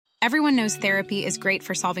Everyone knows therapy is great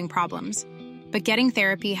for solving problems, but getting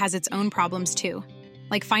therapy has its own problems too,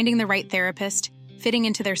 like finding the right therapist, fitting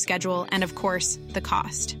into their schedule, and of course, the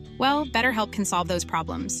cost. Well, BetterHelp can solve those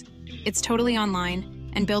problems. It's totally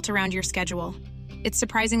online and built around your schedule. It's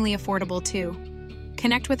surprisingly affordable too.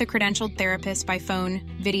 Connect with a credentialed therapist by phone,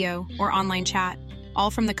 video, or online chat,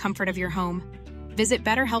 all from the comfort of your home. Visit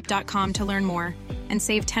BetterHelp.com to learn more and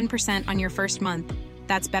save 10% on your first month.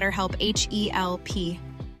 That's BetterHelp, H-E-L-P.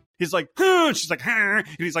 He's like, huh, she's like, huh, and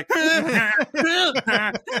he's like,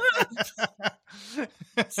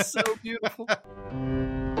 it's so beautiful.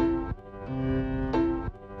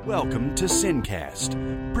 Welcome to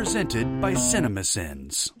Sincast, presented by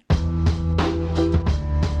CinemaSins.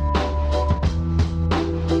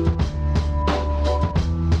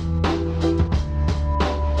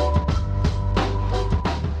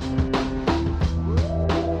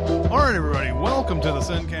 Welcome to the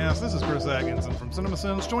Sincast. This is Chris Atkinson from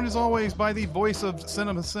CinemaSins, joined as always by the voice of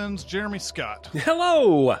CinemaSins, Jeremy Scott.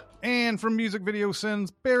 Hello! And from Music Video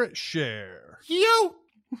Sins, Barrett Share. Yo!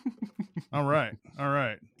 All right.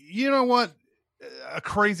 You know what? A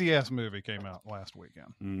crazy-ass movie came out last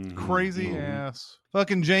weekend. Crazy-ass.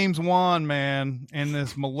 Fucking James Wan, man, in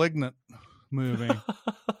this Malignant movie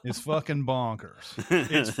is fucking bonkers.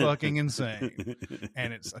 It's fucking insane.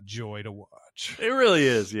 And it's a joy to watch. It really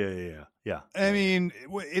is. Yeah. I mean,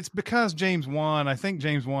 it's because James Wan, I think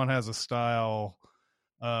James Wan has a style,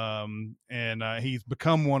 and he's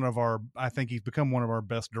become one of our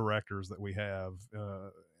best directors that we have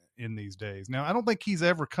in these days. Now, I don't think he's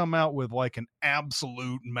ever come out with like an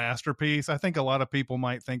absolute masterpiece. I think a lot of people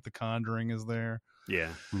might think The Conjuring is there. Yeah.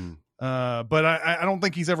 But I don't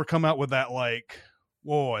think he's ever come out with that, like,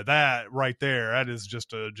 boy, that right there, that is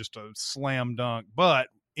just a slam dunk. But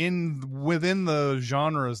within the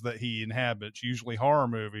genres that he inhabits, usually horror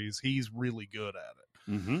movies, he's really good at it.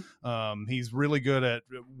 Mm-hmm. He's really good at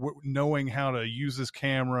knowing how to use his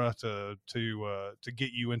camera to get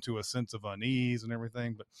you into a sense of unease and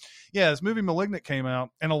everything. But yeah, this movie Malignant came out,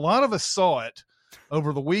 and a lot of us saw it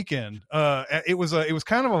over the weekend. It was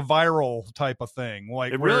kind of a viral type of thing.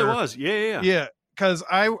 Like, it really was. Yeah. Because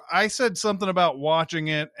I said something about watching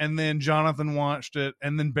it, and then Jonathan watched it,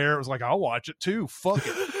 and then Barrett was like, "I'll watch it too. Fuck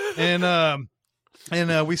it."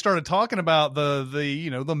 and we started talking about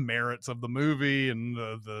the merits of the movie and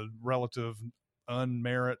the relative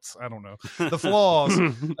unmerits, I don't know, the flaws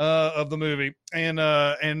of the movie, and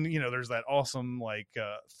there's that awesome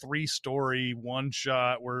 3-story one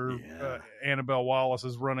shot where Annabelle Wallace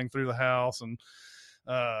is running through the house, and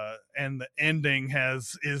the ending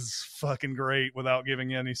is fucking great without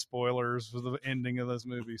giving any spoilers. For the ending of this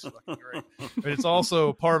movie is fucking great, but it's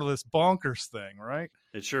also part of this bonkers thing, right?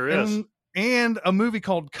 It sure is. And a movie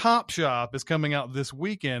called Cop Shop is coming out this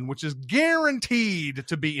weekend, which is guaranteed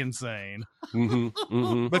to be insane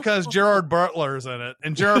because Gerard Butler is in it,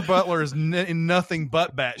 and Gerard Butler is in nothing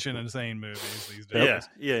but batshit insane movies these days.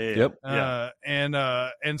 Yep.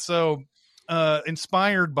 And so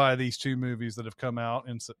inspired by these two movies that have come out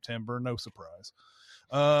in September, no surprise.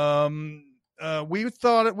 We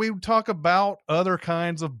thought we would talk about other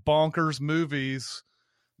kinds of bonkers movies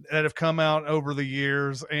that have come out over the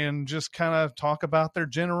years and just kind of talk about their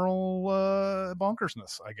general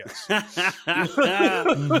bonkersness, I guess.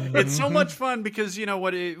 It's so much fun because, you know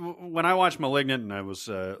what, when I watched Malignant and I was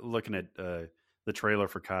looking at the trailer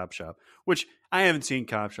for Cop Shop, which I haven't seen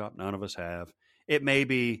Cop Shop, none of us have. It may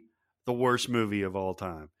be the worst movie of all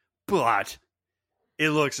time, but it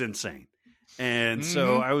looks insane. And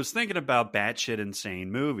so I was thinking about batshit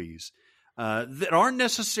insane movies that aren't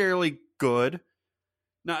necessarily good,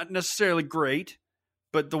 not necessarily great,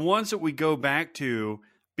 but the ones that we go back to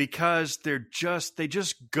because they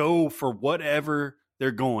just go for whatever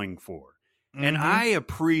they're going for. And I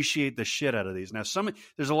appreciate the shit out of these. Now,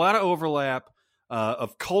 there's a lot of overlap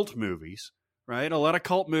of cult movies, right? A lot of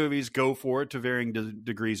cult movies go for it to varying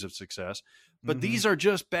degrees of success, but these are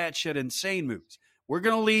just batshit insane movies. We're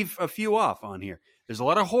going to leave a few off on here. There's a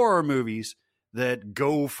lot of horror movies that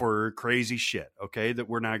go for crazy shit, okay, that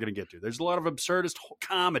we're not going to get to. There's a lot of absurdist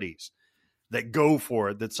comedies that go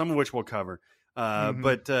for it, that some of which we'll cover.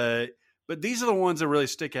 But these are the ones that really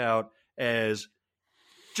stick out as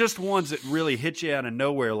just ones that really hit you out of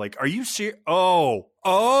nowhere. Like, are you serious?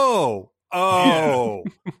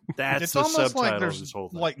 That's it's the almost subtitle like of there's this whole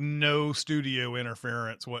thing. like no studio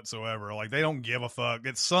interference whatsoever. Like, they don't give a fuck.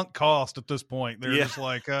 It's sunk cost at this point. They're just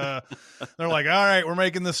like, they're like, all right, we're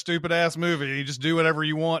making this stupid ass movie. You just do whatever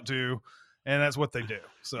you want to. and that's what they do.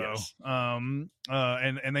 So, Yes.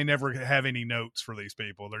 and they never have any notes for these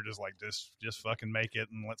people. They're just like, just fucking make it,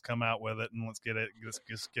 and let's come out with it, and let's get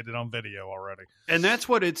it on video already. And that's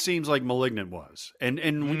what it seems like Malignant was. And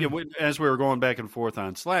as we were going back and forth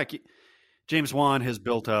on Slack, James Wan has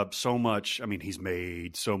built up so much. I mean, he's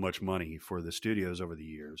made so much money for the studios over the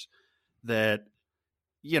years that,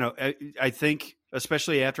 I think,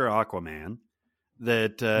 especially after Aquaman,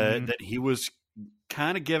 that he was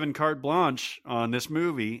kind of given carte blanche on this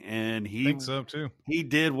movie, and I think so too. He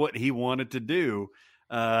did what he wanted to do.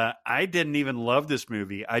 I didn't even love this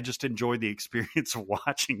movie. I just enjoyed the experience of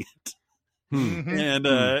watching it. And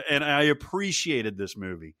I appreciated this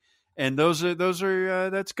movie. And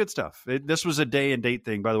that's good stuff. This was a day and date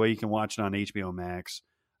thing. By the way, you can watch it on HBO Max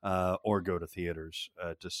or go to theaters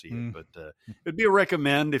to see it. But it'd be a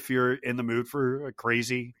recommend if you're in the mood for a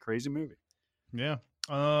crazy, crazy movie. Yeah.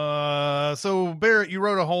 So Barrett, you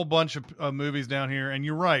wrote a whole bunch of movies down here, and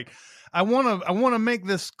you're right. I want to make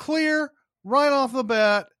this clear right off the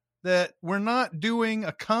bat that we're not doing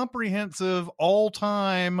a comprehensive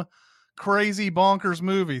all-time crazy bonkers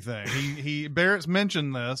movie thing. Barrett's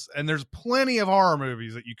mentioned this, and there's plenty of horror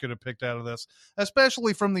movies that you could have picked out of this,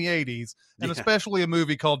 especially from the 80s, and especially a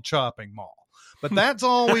movie called Chopping Mall. But that's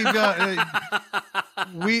all we've got.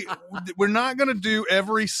 We're not going to do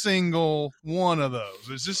every single one of those.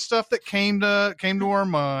 It's just stuff that came to our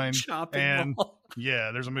mind. Chopping Mall.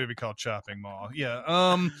 Yeah, there's a movie called Chopping Mall.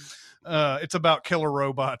 Yeah. It's about killer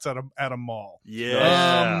robots at a mall.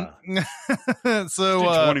 Yeah. So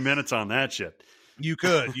 20 minutes on that shit. You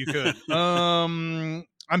could. I'm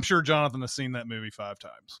sure Jonathan has seen that movie 5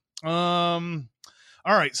 times. All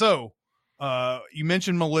right. So, you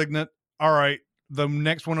mentioned Malignant. All right. The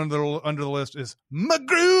next one under the list is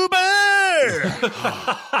MacGruber.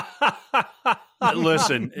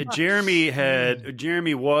 Listen,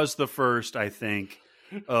 Jeremy was the first, I think,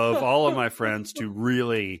 of all of my friends to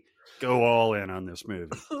really go all in on this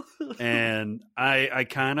movie. And I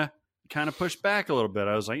kind of pushed back a little bit.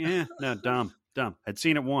 I was like, no, dumb. I'd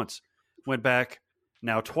seen it once, went back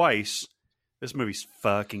now twice. This movie's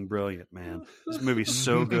fucking brilliant, man. This movie's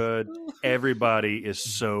so good. Everybody is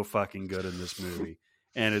so fucking good in this movie.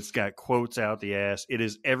 And it's got quotes out the ass. It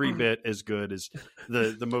is every bit as good as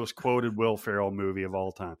the most quoted Will Ferrell movie of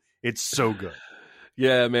all time. It's so good.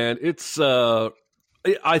 Yeah, man. It's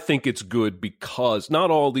I think it's good because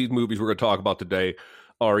not all these movies we're going to talk about today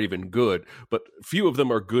are even good, but few of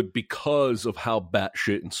them are good because of how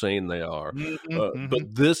batshit insane they are.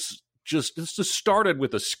 But this just started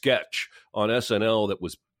with a sketch on SNL that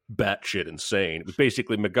was batshit insane. It was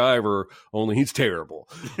basically MacGyver, only he's terrible.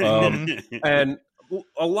 And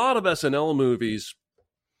a lot of SNL movies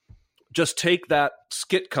just take that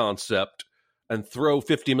skit concept and throw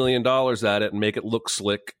 $50 million at it and make it look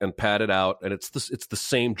slick and pad it out, and it's the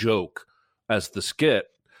same joke as the skit.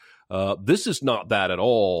 This is not that at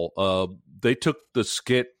all. They took the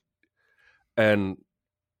skit and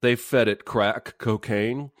they fed it crack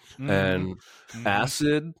cocaine and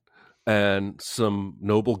acid and some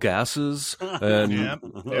noble gases and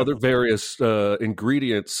other various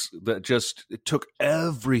ingredients that just it took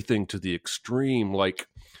everything to the extreme. Like,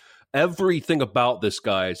 everything about this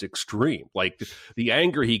guy is extreme. Like, the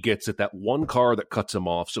anger he gets at that one car that cuts him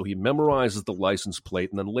off, so he memorizes the license plate,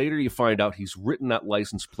 and then later you find out he's written that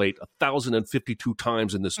license plate 1,052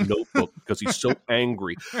 times in this notebook because he's so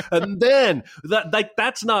angry. And then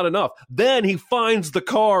that's not enough. Then he finds the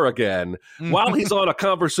car again while he's on a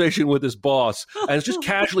conversation with his boss and just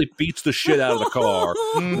casually beats the shit out of the car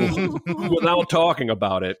without talking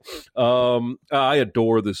about it. I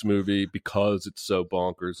adore this movie because it's so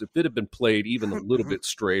bonkers. If it had been played even a little bit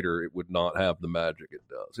straighter, it would not have the magic it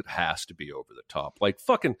does. It has to be over the top. Like,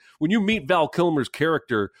 fucking, when you meet Val Kilmer's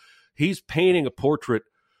character, he's painting a portrait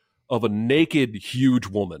of a naked, huge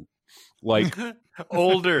woman. Like,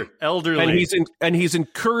 elderly. And he's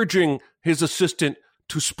encouraging his assistant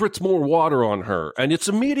to spritz more water on her. And it's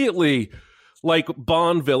immediately like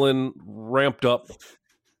Bond villain ramped up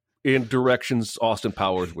in directions Austin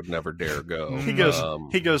Powers would never dare go. He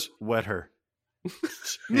goes, wet her.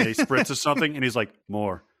 And he spritzes something, and he's like,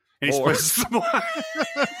 more. And he spritzes some more.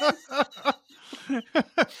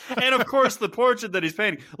 And of course, the portrait that he's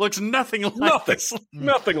painting looks nothing like this.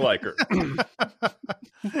 Nothing like her.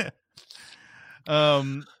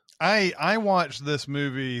 I watched this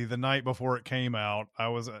movie the night before it came out. I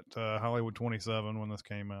was at Hollywood 27 when this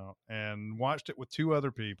came out, and watched it with 2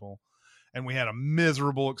 other people, and we had a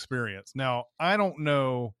miserable experience. Now, I don't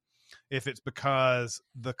know if it's because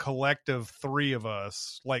the collective 3 of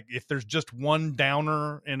us, like, if there's just one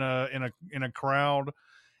downer in a crowd,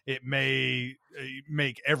 it may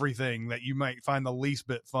make everything that you might find the least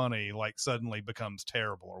bit funny like suddenly becomes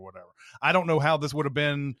terrible or whatever. I don't know how this would have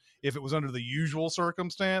been if it was under the usual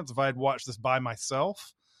circumstance, if I had watched this by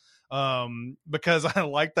myself. Because I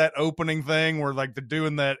like that opening thing where like they're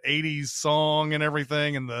doing that 80s song and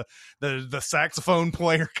everything, and the saxophone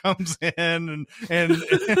player comes in and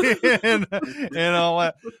and all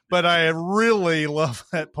that. But I really love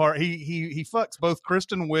that part. He fucks both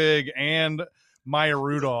Kristen Wiig and Maya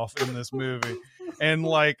Rudolph in this movie. And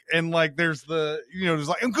like there's the, you know, there's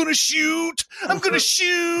like, I'm gonna shoot I'm gonna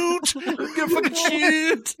fucking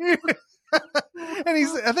shoot. And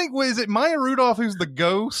I think, is it Maya Rudolph who's the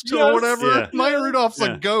ghost or whatever? Yeah. Maya Rudolph's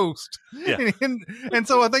a ghost. Yeah. And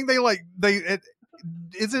so I think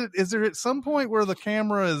is there at some point where the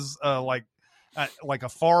camera is like a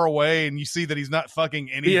far away and you see that he's not fucking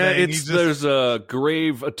anything? Yeah, there's a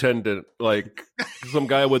grave attendant, like some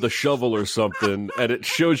guy with a shovel or something, and it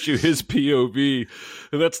shows you his POV,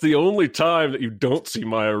 and that's the only time that you don't see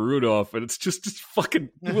Maya Rudolph, and it's just fucking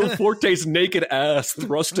Will Forte's naked ass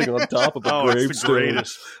thrusting on top of a gravestone,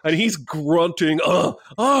 and he's grunting,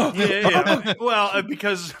 Yeah. Well,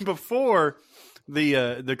 because before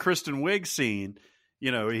the Kristen Wiig scene,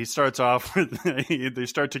 you know, he starts off with they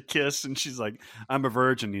start to kiss, and she's like, "I'm a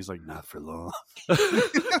virgin." He's like, "Not for long."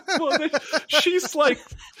 Well, she's like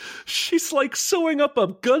sewing up a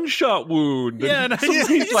gunshot wound. Yeah, and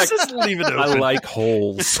he's like, just leave it open. I like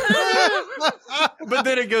holes. But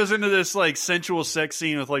then it goes into this like sensual sex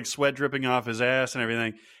scene with like sweat dripping off his ass and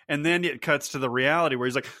everything, and then it cuts to the reality where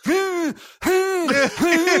he's like, and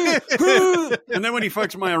then when he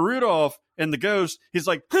fucks Maya Rudolph and the ghost, he's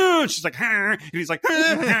like, she's like, and he's like,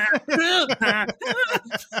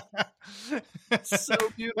 so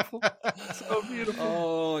beautiful, so beautiful.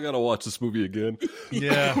 Oh, I gotta watch this movie again.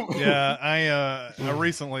 Yeah. I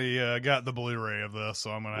recently got the Blu-ray of this, so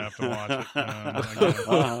I'm gonna have to watch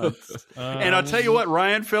it. And I'll tell you what,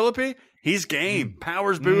 Ryan Phillippe, he's game.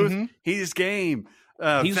 Powers Booth, he's game.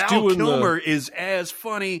 He's Val doing Kilmer is as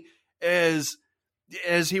funny as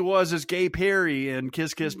he was as Gay Perry in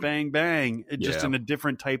Kiss Kiss Bang Bang, just in a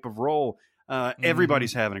different type of role.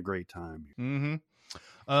 Everybody's having a great time.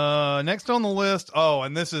 Mm-hmm. Next on the list,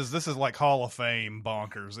 and this is like Hall of Fame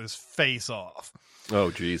bonkers, is Face Off. Oh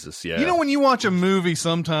Jesus, yeah. You know, when you watch a movie,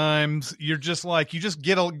 sometimes you're just like, you just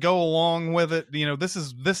go along with it. You know, this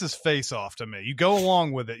is Face Off to me. You go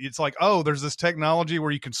along with it. It's like, oh, there's this technology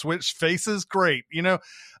where you can switch faces. Great, you know.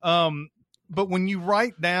 But when you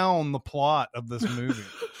write down the plot of this movie,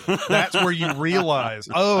 that's where you realize,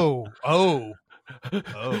 but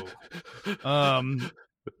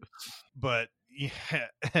yeah,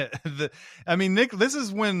 Nick, this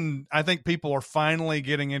is when I think people are finally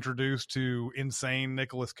getting introduced to insane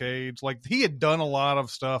Nicolas Cage. Like, he had done a lot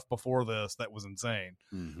of stuff before this that was insane,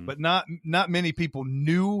 but not many people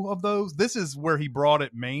knew of those. This is where he brought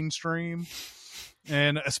it mainstream.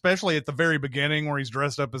 And especially at the very beginning where he's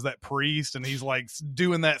dressed up as that priest and he's like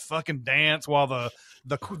doing that fucking dance while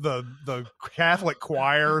the Catholic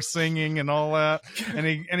choir singing and all that. And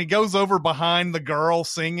he goes over behind the girl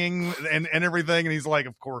singing and everything. And he's like,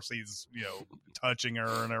 of course he's, you know, touching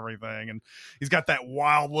her and everything. And he's got that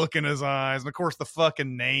wild look in his eyes. And of course the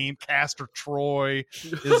fucking name, Castor Troy,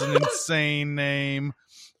 is an insane name.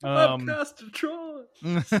 I'm Castor Troy.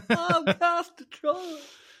 I'm Castor Troy.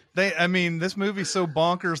 This movie's so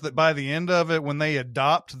bonkers that by the end of it, when they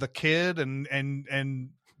adopt the kid and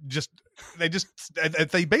they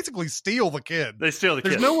basically steal the kid. They steal the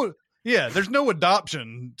kid. There's no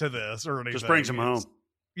adoption to this or anything. Just brings him home.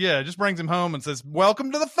 Yeah, just brings him home and says,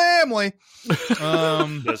 "Welcome to the family."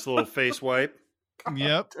 This little face wipe.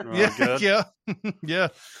 Yep. Good. Yeah. Yeah.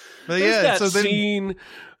 But there's that scene,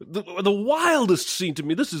 the wildest scene to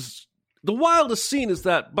me. The wildest scene is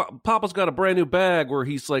that Papa's got a brand new bag where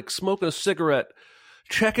he's like smoking a cigarette,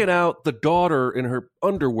 checking out the daughter in her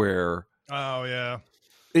underwear. Oh, yeah.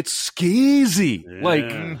 It's skeezy. Yeah.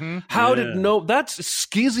 Like, how did that's the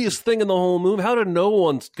skeeziest thing in the whole movie. How did no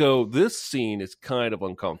one go, this scene is kind of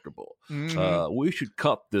uncomfortable. We should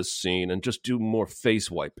cut this scene and just do more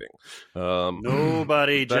face wiping.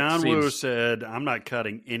 Nobody. John Woo said, "I'm not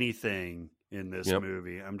cutting anything in this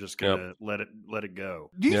movie. I'm just gonna let it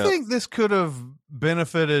go." Do you think this could have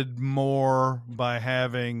benefited more by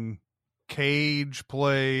having Cage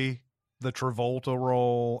play the Travolta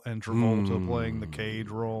role and Travolta playing the Cage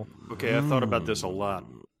role? Okay, I've thought about this a lot.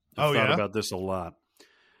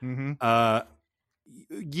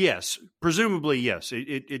 Yes, presumably yes.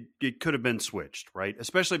 It could have been switched, right?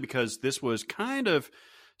 Especially because this was kind of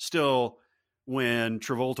still when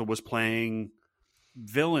Travolta was playing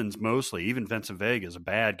villains mostly. Even Vincent Vega is a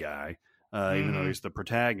bad guy. even though he's the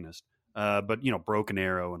protagonist. But Broken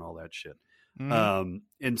Arrow and all that shit.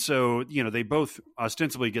 And so they both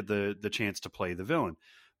ostensibly get the chance to play the villain,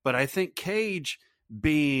 but I think Cage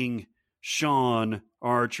being Sean,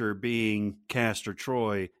 Archer being Castor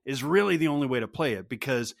Troy is really the only way to play it,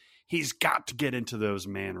 because he's got to get into those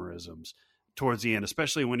mannerisms towards the end,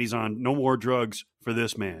 especially when he's on no more drugs for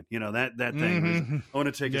this man. That thing was, I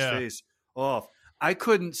want to take his face off. I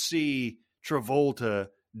couldn't see Travolta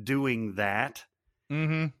doing that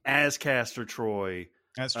as Castor Troy.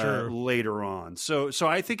 That's true. Later on. So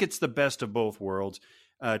I think it's the best of both worlds.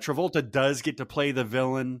 Travolta does get to play the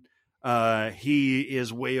villain. He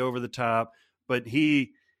is way over the top, but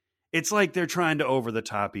it's like they're trying to over the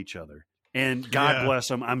top each other. And God bless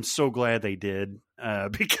them. I'm so glad they did,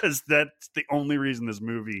 because that's the only reason this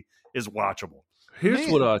movie is watchable. Here's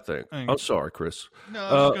what I think. I'm sorry, Chris.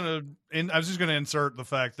 No, I was just gonna insert the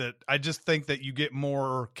fact that I just think that you get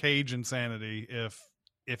more Cage insanity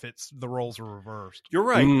if it's the roles are reversed. You're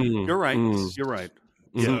right. You're right. You're right.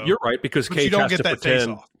 So, you're right, because Cage has to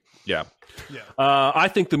pretend. Yeah. I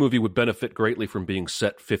think the movie would benefit greatly from being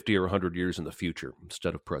set 50 or 100 years in the future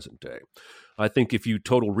instead of present day. I think if you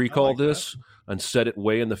total recall this and set it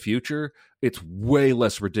way in the future, it's way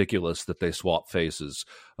less ridiculous that they swap faces.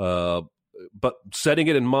 But setting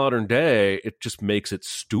it in modern day, it just makes it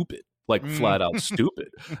stupid, like flat out stupid.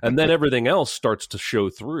 And then everything else starts to show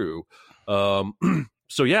through.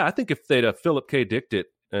 So yeah, I think if they'd have Philip K. Dicked it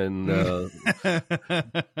and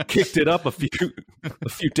kicked it up a few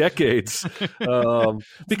decades,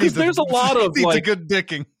 because there's a lot of needs a good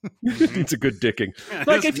dicking. It's a good dicking. Yeah,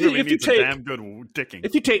 like if you take a damn good dicking.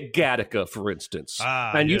 If you take Gattaca, for instance,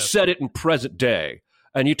 and you set it in present day,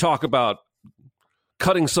 and you talk about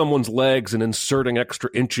cutting someone's legs and inserting extra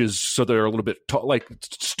inches so they're a little bit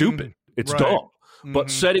it's stupid. It's dumb.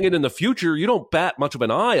 But setting it in the future, you don't bat much of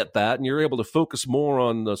an eye at that, and you're able to focus more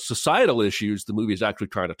on the societal issues the movie is actually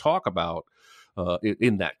trying to talk about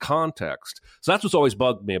in that context. So that's what's always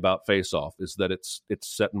bugged me about Face Off, is that it's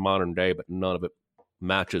set in modern day, but none of it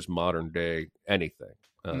matches modern day anything.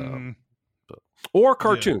 Or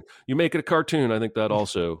cartoon. You make it a cartoon, I think that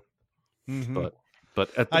also. But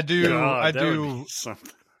I do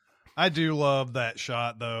love that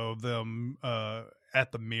shot though. Them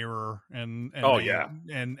at the mirror and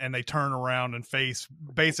they turn around and face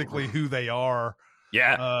basically who they are.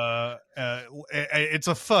 Yeah. That's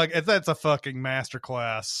a fucking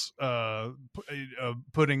masterclass.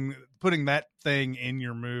 Putting that thing in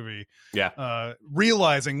your movie. Yeah.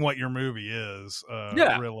 Realizing what your movie is.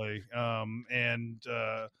 Really. I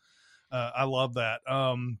love that.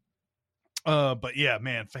 But yeah,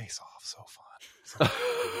 man, Face Off, so fun.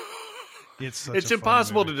 It's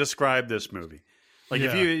impossible to describe this movie. Like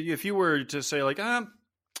if you were to say like,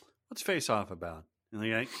 what's Face Off about? And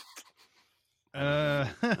like, I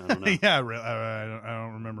don't know. I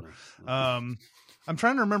don't remember. I'm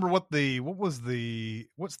trying to remember what's the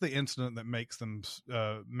incident that makes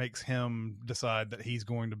him decide that he's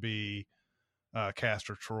going to be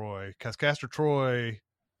Castor Troy, because Castor Troy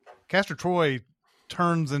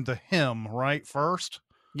turns into him right first.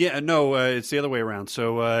 Yeah, no, it's the other way around.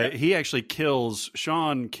 So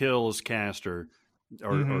Sean kills Castor,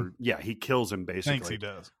 or he kills him basically. Thinks he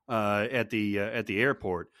does at the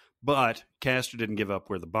airport. But Castor didn't give up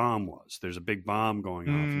where the bomb was. There's a big bomb going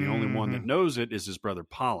off, and the only one that knows it is his brother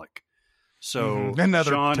Pollock. So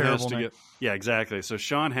Sean has to get, exactly. So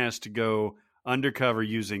Sean has to go undercover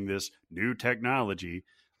using this new technology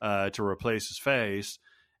to replace his face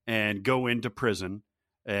and go into prison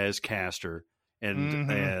as Castor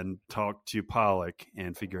and talk to Pollock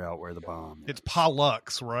and figure out where the bomb is. It's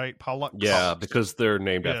Pollux, right? Pollux. Yeah, because they're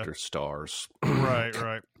named after stars.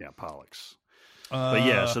 Right. Yeah, Pollux.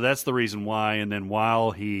 But so that's the reason why. And then while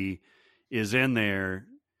he is in there,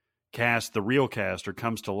 the real Castor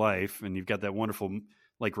comes to life, and you've got that wonderful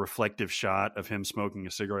like reflective shot of him smoking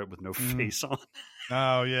a cigarette with no face on.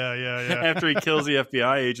 Oh yeah. After he kills the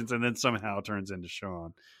FBI agents, and then somehow turns into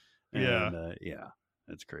Sean. And,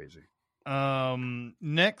 it's crazy.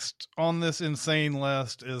 Next on this insane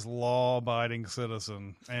list is Law Abiding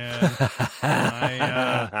Citizen, and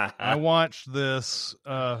I watched this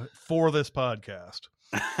for this podcast.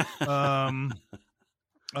 I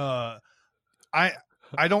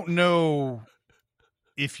don't know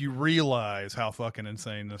if you realize how fucking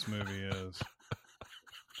insane this movie is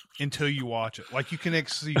until you watch it. Like you can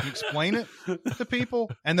explain it to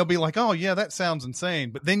people, and they'll be like, "Oh yeah, that sounds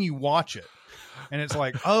insane," but then you watch it. And it's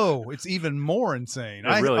like, oh, it's even more insane.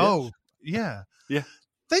 Yeah.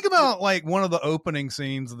 Think about like one of the opening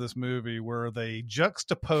scenes of this movie where they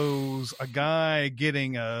juxtapose a guy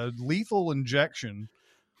getting a lethal injection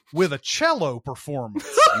with a cello performance.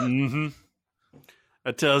 Mm-hmm.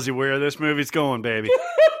 That tells you where this movie's going, baby.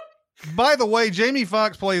 By the way, Jamie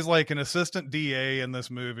Foxx plays like an assistant DA in this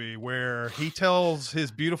movie where he tells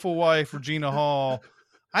his beautiful wife, Regina Hall,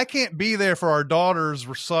 I can't be there for our daughter's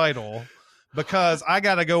recital because I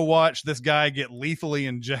got to go watch this guy get lethally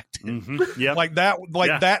injected. Mm-hmm. Yep. Like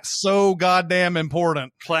that's so goddamn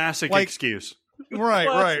important. Classic like, excuse.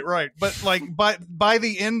 Right. But like by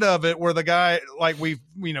the end of it, where the guy, like we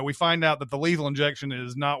find out that the lethal injection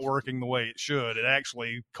is not working the way it should. It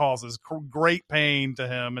actually causes great pain to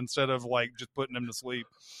him instead of like just putting him to sleep.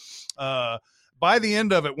 By the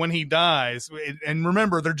end of it, when he dies, and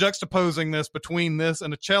remember they're juxtaposing this between this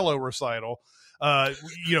and a cello recital.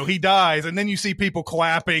 He dies, and then you see people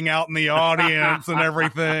clapping out in the audience and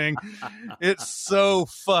everything. It's so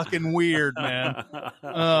fucking weird, man.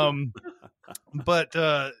 But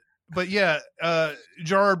yeah,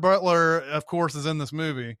 Gerard Butler, of course, is in this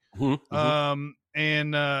movie. Mm-hmm.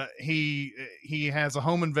 And he has a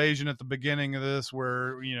home invasion at the beginning of this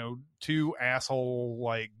where, two asshole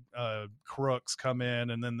like crooks come in,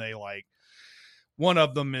 and then they like one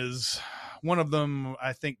of them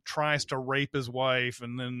I think tries to rape his wife,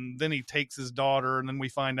 and then he takes his daughter, and then we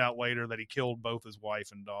find out later that he killed both his wife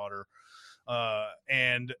and daughter.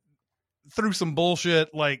 And through some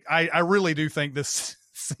bullshit, like I really do think this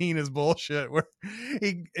scene is bullshit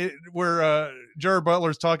where Gerard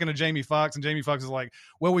Butler's talking to Jamie Foxx, and Jamie Foxx is like,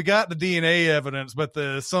 well, we got the DNA evidence, but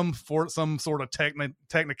some sort of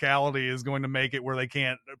technicality is going to make it where they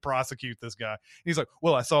can't prosecute this guy. And he's like,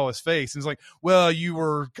 well, I saw his face. And he's like, well, you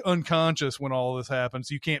were unconscious when all this happened,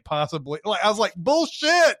 so you can't possibly, like, I was like,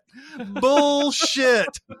 bullshit.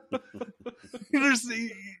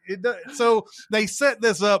 So they set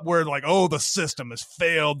this up where like, oh, the system has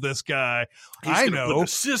failed this guy. He's gonna put the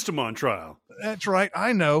system on trial. That's right.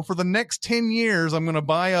 I know. For the next 10 years, I'm going to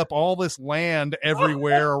buy up all this land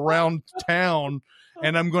everywhere around town,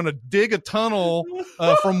 and I'm going to dig a tunnel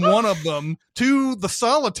from one of them to the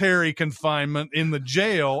solitary confinement in the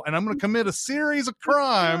jail, and I'm going to commit a series of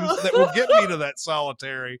crimes that will get me to that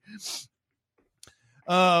solitary.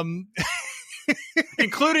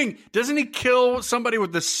 Including, doesn't he kill somebody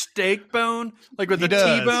with the steak bone, like with the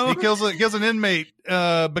T-bone? He kills an inmate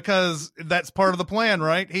because that's part of the plan,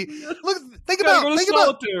 right? Think about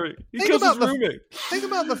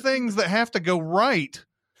the things that have to go right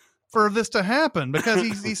for this to happen, because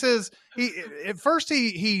he says at first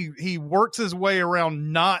he works his way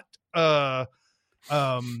around not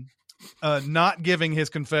giving his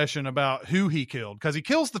confession about who he killed, because he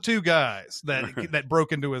kills the two guys that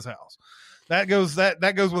broke into his house. That goes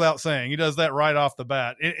without saying. He does that right off the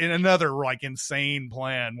bat in another like insane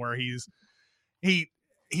plan where he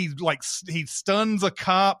stuns a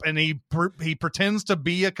cop, and he pretends to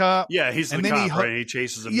be a cop. Yeah, he's the cop, right? He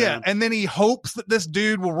chases him down. And then he hopes that this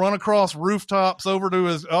dude will run across rooftops over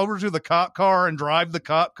to the cop car and drive the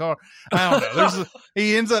cop car. I don't know.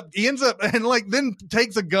 He ends up and like then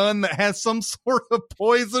takes a gun that has some sort of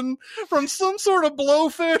poison from some sort of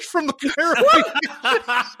blowfish from the Caribbean.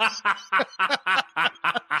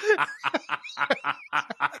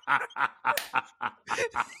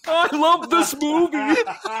 I love this movie.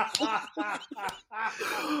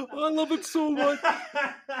 I love it so much.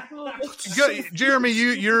 Jeremy,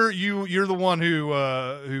 you're the one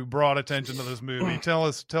who brought attention to this movie. Tell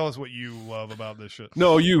us what you love about this shit.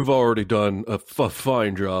 No, you've already done a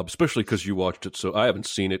fine job, especially because you watched it. So I haven't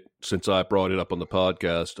seen it since I brought it up on the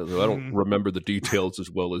podcast. I don't remember the details as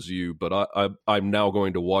well as you, but I'm now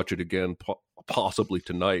going to watch it again, possibly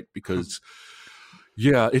tonight, because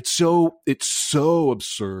yeah, it's so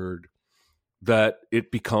absurd that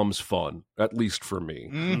it becomes fun, at least for me.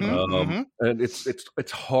 And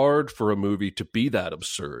it's hard for a movie to be that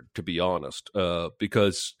absurd, to be honest,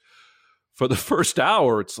 because for the first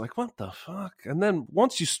hour, it's like, what the fuck? And then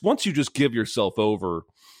once you just give yourself over,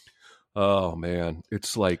 oh man,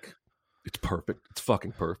 it's like, it's perfect. It's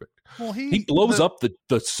fucking perfect. Well, he blows up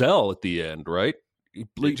the cell at the end, right? He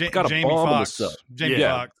got a bomb in the cell. Jamie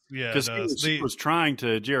Foxx, yeah, because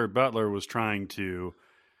Gerard Butler was trying to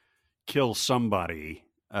kill somebody.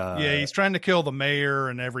 He's trying to kill the mayor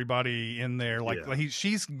and everybody in there.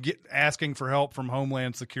 She's asking for help from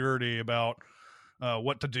Homeland Security about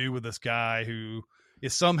what to do with this guy who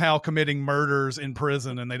is somehow committing murders in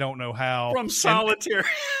prison, and they don't know how. From solitary.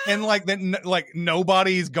 And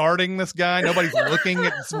nobody's guarding this guy. Nobody's looking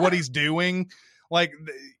at what he's doing. Like,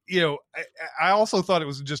 I also thought it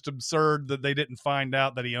was just absurd that they didn't find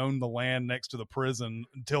out that he owned the land next to the prison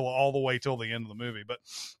all the way till the end of the movie. But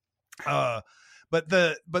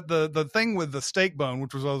the thing with the steak bone,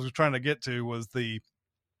 which was what I was trying to get to, was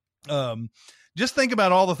just think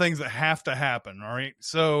about all the things that have to happen. All right.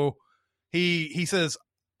 So he says,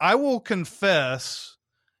 I will confess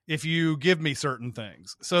if you give me certain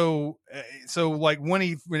things. So like when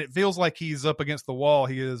it feels like he's up against the wall,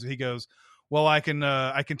 he goes, well, I can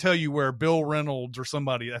tell you where Bill Reynolds or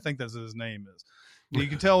somebody, I think that's his name is. You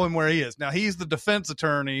can tell him where he is. Now he's the defense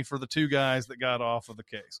attorney for the two guys that got off of the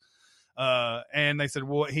case. And they said,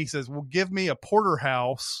 well, he says, well, give me a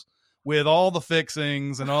porterhouse with all the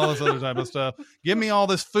fixings and all this other type of stuff. Give me all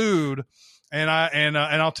this food and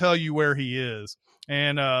I'll tell you where he is.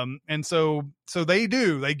 And so they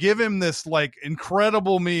give him this like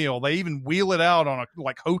incredible meal. They even wheel it out on a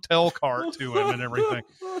like hotel cart to him and everything.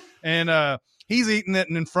 And, he's eating it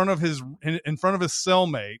in front of his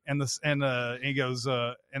cellmate, and he goes,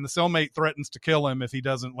 and the cellmate threatens to kill him if he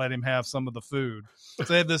doesn't let him have some of the food. So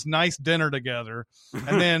they have this nice dinner together,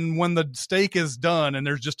 and then when the steak is done and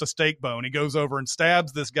there's just a steak bone, he goes over and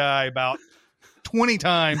stabs this guy about 20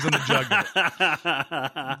 times in the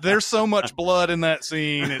jugular. There's so much blood in that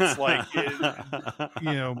scene. It's like,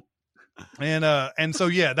 and so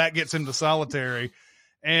yeah, that gets him to solitary,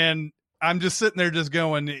 and I'm just sitting there just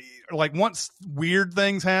going, like, once weird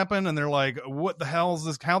things happen and they're like, what the hell is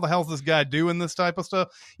this? How the hell is this guy doing this type of stuff?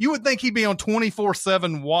 You would think he'd be on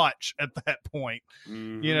 24/7 watch at that point,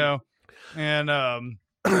 and,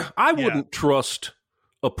 I wouldn't trust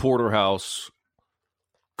a porterhouse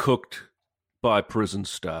cooked by prison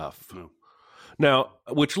staff. No. Now,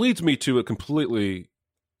 which leads me to a completely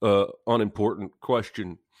unimportant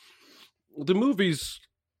question. The movies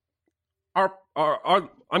are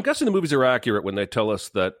I'm guessing the movies are accurate when they tell us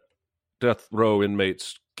that death row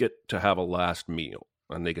inmates get to have a last meal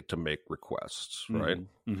and they get to make requests, right?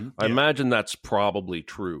 Mm-hmm. I imagine that's probably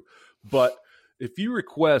true. But if you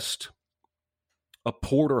request a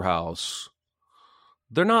porterhouse,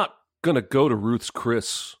 they're not going to go to Ruth's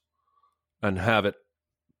Chris and have it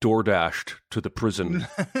door-dashed to the prison.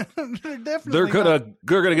 They're gonna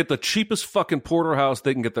get the cheapest fucking porterhouse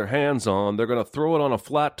they can get their hands on. They're gonna throw it on a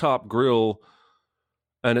flat top grill,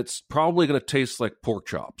 and it's probably gonna taste like pork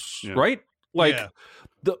chops, right? Like,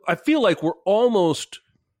 I feel like we're almost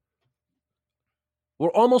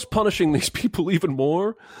punishing these people even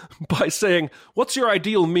more by saying, "What's your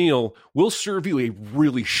ideal meal? We'll serve you a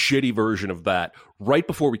really shitty version of that right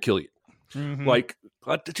before we kill you." Mm-hmm. Like,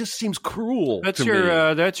 it just seems cruel. That's to your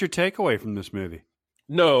me. that's your takeaway from this movie.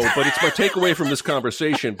 No, but it's my takeaway from this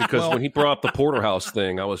conversation because when he brought up the porterhouse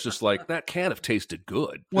thing, I was just like, that can't have tasted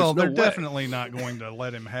good. Well, they're definitely not going to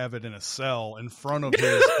let him have it in a cell in front of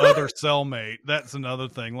his other cellmate. That's another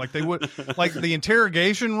thing. Like they would, like the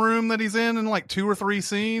interrogation room that he's in like 2 or 3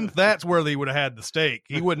 scenes. That's where they would have had the steak.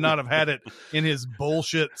 He would not have had it in his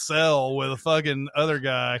bullshit cell with a fucking other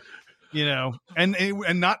guy.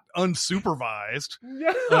 And not unsupervised.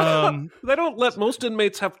 They don't let most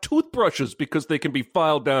inmates have toothbrushes because they can be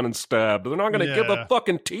filed down and stabbed. They're not going to give a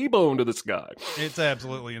fucking T-bone to this guy. It's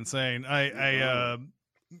absolutely insane.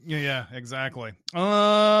 Yeah, exactly.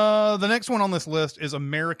 The next one on this list is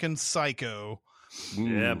American Psycho.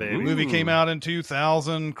 Yeah, baby. The movie came out in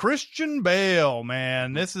 2000. Christian Bale,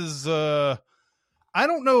 man. This is, I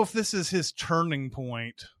don't know if this is his turning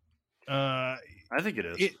point. I think it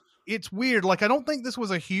is. It's weird. Like, I don't think this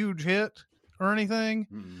was a huge hit or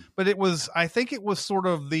anything, but I think it was sort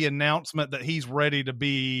of the announcement that he's ready to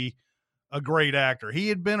be a great actor. He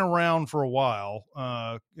had been around for a while,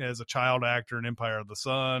 as a child actor in Empire of the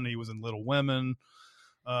Sun. He was in Little Women.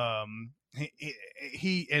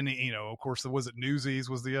 He of course, was it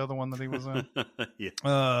Newsies was the other one that he was in?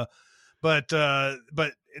 Yeah. But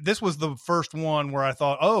this was the first one where I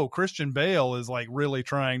thought, oh, Christian Bale is like really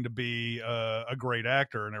trying to be a great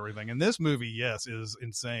actor and everything. And this movie, yes, is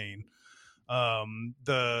insane. All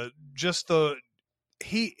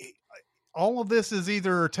of this is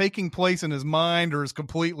either taking place in his mind or is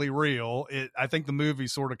completely real. I think the movie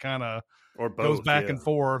sort of kind of goes back and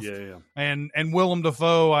forth. Yeah. And Willem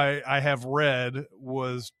Dafoe, I have read,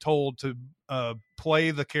 was told to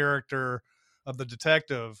play the character of the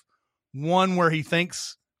detective, one where he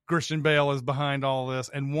thinks Christian Bale is behind all this,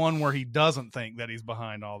 and one where he doesn't think that he's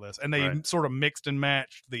behind all this. And they sort of mixed and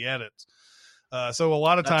matched the edits. So a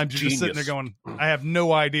lot of times you're just sitting there going, I have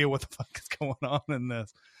no idea what the fuck is going on in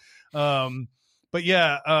this. But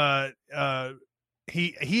yeah,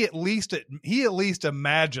 he at least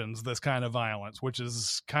imagines this kind of violence, which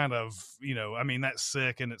is kind of, that's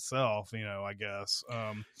sick in itself, I guess.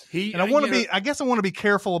 I want to be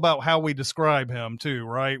careful about how we describe him too,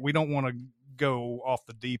 right? We don't want to go off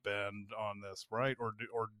the deep end on this, right? Or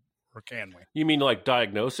or can we? You mean like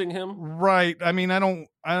diagnosing him? Right. I mean, I don't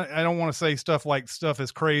want to say stuff like stuff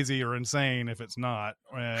is crazy or insane if it's not.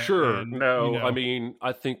 Sure. And, No, you know. I mean,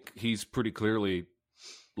 I think he's pretty clearly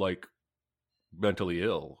like mentally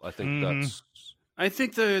ill. I think that's. I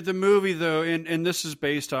think the movie, though, and this is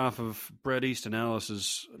based off of Bret Easton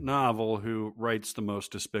Ellis's novel, who writes the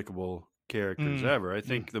most despicable characters ever. I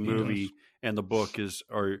think the movie and the book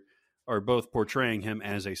are both portraying him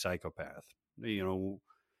as a psychopath. You know,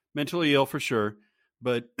 mentally ill for sure,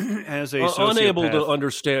 but as a sociopath, unable to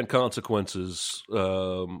understand consequences.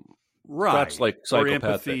 Right. Perhaps like or psychopathic.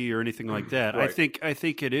 empathy or anything like that. Right. I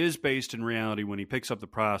think it is based in reality when he picks up the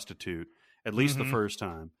prostitute, at least the first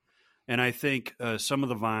time. And I think some of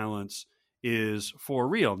the violence is for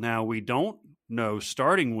real. Now, we don't know,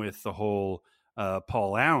 starting with the whole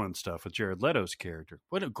Paul Allen stuff with Jared Leto's character.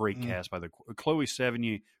 What a great cast by Chloe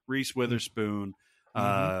Sevigny, Reese Witherspoon,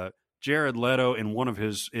 Jared Leto in one of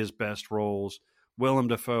his best roles, Willem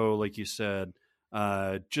Dafoe, like you said,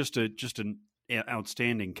 just an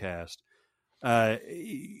outstanding cast.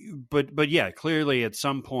 But yeah, clearly at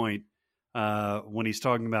some point when he's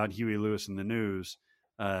talking about Huey Lewis in the News,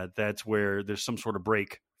 that's where there's some sort of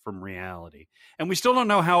break from reality. And we still don't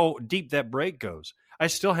know how deep that break goes. I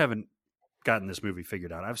still haven't gotten this movie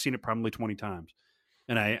figured out. I've seen it probably 20 times,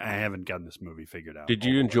 and I haven't gotten this movie figured out. Did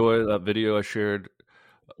you enjoy that video I shared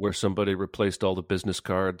where somebody replaced all the business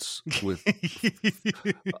cards with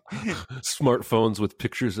smartphones with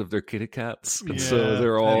pictures of their kitty cats? And so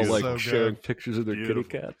they're all like so sharing good. pictures of their Beautiful.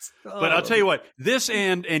 kitty cats. But I'll tell you what, this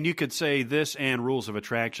and you could say this and Rules of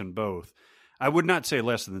Attraction both. I would not say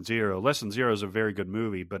Less Than Zero. Less Than Zero is a very good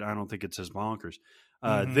movie, but I don't think it's as bonkers.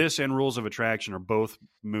 This and Rules of Attraction are both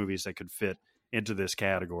movies that could fit into this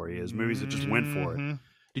category as movies that just went for it.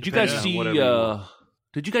 Did you guys Depending on see? whatever you want.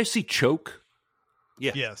 Did you guys see Choke?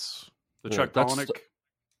 Yeah, Yes. the Yeah, Chuck that's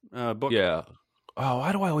Palahniuk book. Yeah. Oh,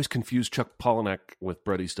 why do I always confuse Chuck Palahniuk with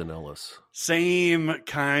Bret Easton Ellis? Same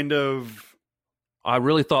kind of I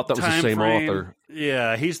really thought that was the time same frame. author.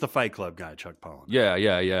 Yeah, he's the Fight Club guy, Chuck Palahniuk.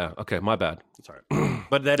 Yeah. Okay, my bad. Sorry,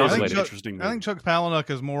 but that I is an think interesting movie. I think Chuck Palahniuk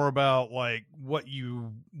is more about like what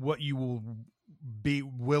you will be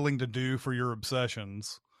willing to do for your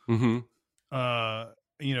obsessions. Mm-hmm.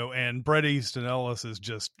 You know, and Bret Easton Ellis is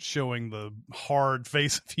just showing the hard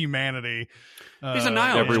face of humanity. He's a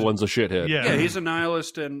nihilist. Everyone's a shithead. Yeah, he's a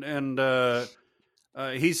nihilist, and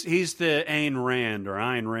he's the Ayn Rand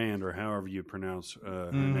or however you pronounce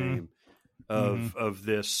her name of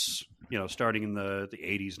this. You know, starting in the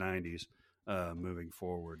 80s, 90s, moving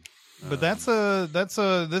forward. But that's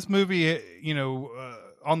this movie, you know,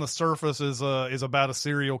 on the surface is about a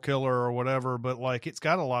serial killer or whatever, but like it's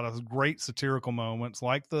got a lot of great satirical moments,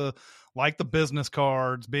 like the business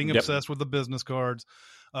cards, being obsessed with the business cards.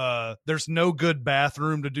 There's no good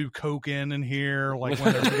bathroom to do coke in here, like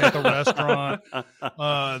when they're at the restaurant.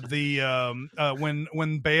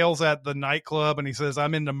 When Bale's at the nightclub and he says,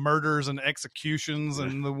 "I'm into murders and executions,"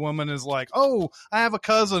 and the woman is like, "Oh, I have a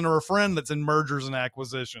cousin or a friend that's in mergers and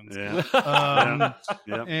acquisitions." Yeah.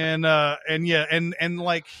 And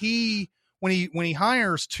like when he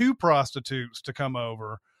hires two prostitutes to come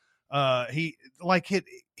over, he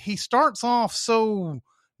starts off so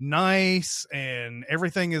nice and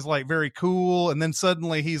everything is like very cool, and then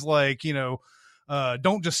suddenly he's like, you know,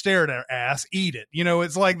 don't just stare at her ass, eat it. You know,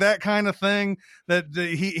 it's like that kind of thing that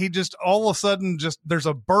he just all of a sudden just there's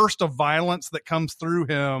a burst of violence that comes through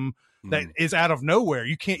him that is out of nowhere.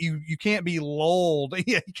 You can't be lulled.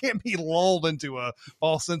 You can't be lulled into a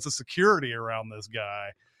false sense of security around this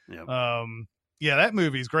guy. Yep. Yeah, that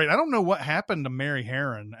movie's great. I don't know what happened to Mary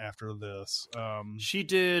Harron after this. She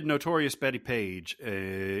did Notorious Betty Page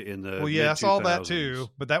in the I saw that mid-2000s. too,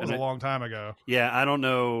 but that was a long time ago. Yeah, I don't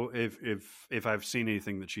know if I've seen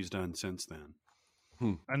anything that she's done since then.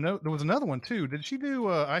 I know there was another one too. Did she do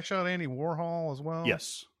I Shot Andy Warhol as well?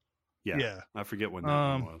 Yes. Yeah. I forget when that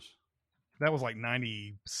one was. That was like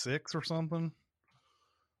 96 or something.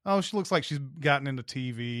 Oh, she looks like she's gotten into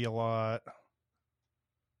TV a lot.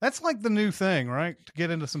 That's like the new thing, right? To get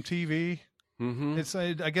into some TV. Mm-hmm. It's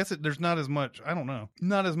I guess there's not as much. I don't know.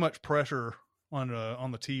 Not as much pressure on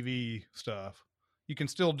the TV stuff. You can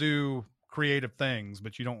still do creative things,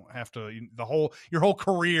 but you don't have to. Your whole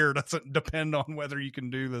career doesn't depend on whether you can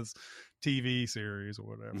do this TV series or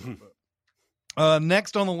whatever. But,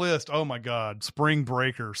 next on the list, oh my God, Spring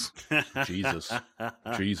Breakers. Jesus.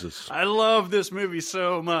 I love this movie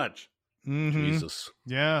so much. Mm-hmm. Jesus.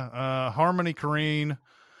 Yeah, Harmony Korine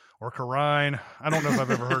or Karine. I don't know if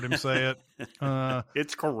I've ever heard him say it.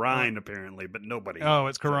 It's Corrine apparently, but nobody. Oh,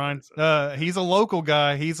 it's Corrine. He's a local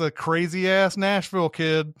guy. He's a crazy ass Nashville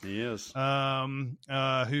kid. He is.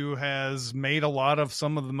 Who has made a lot of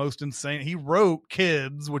some of the most insane. He wrote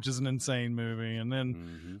Kids, which is an insane movie, and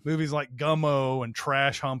then movies like Gummo and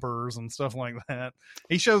Trash Humpers and stuff like that.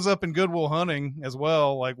 He shows up in Good Will Hunting as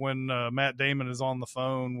well, like when Matt Damon is on the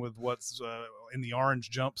phone with what's in the orange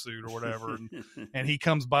jumpsuit or whatever, and he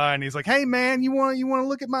comes by and he's like, "Hey man, you want to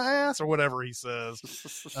look at my ass?" or whatever he says.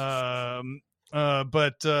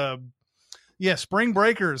 Yeah, Spring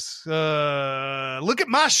Breakers. Look at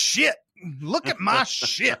my shit. Look at my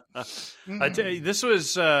shit. I tell you, this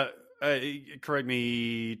was correct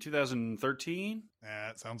me, 2013.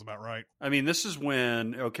 That sounds about right. I mean, this is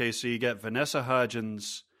when so you got Vanessa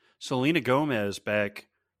Hudgens, Selena Gomez back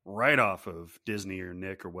right off of Disney or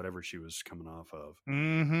Nick or whatever she was coming off of.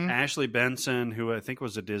 Ashley Benson, who I think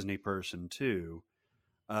was a Disney person too.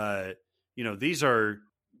 These are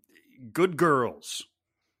good girls,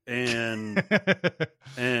 and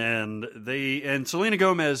and Selena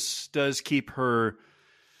Gomez does keep her.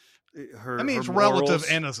 I mean, it's her relative morals.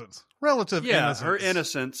 Innocence. Relative innocence. Her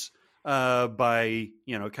innocence by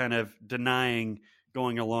kind of denying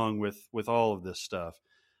going along with all of this stuff.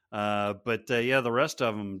 But the rest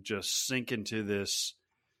of them just sink into this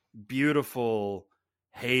beautiful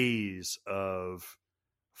haze of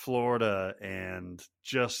Florida and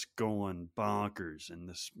just going bonkers. And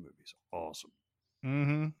this movie's awesome.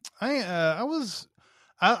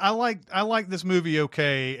 I like this movie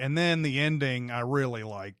okay, and then the ending I really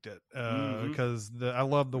liked it because I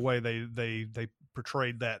love the way they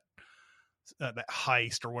portrayed that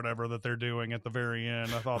heist or whatever that they're doing at the very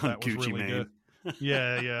end. I thought that was Gucci really Mane. good.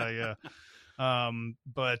 Yeah. I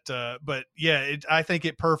think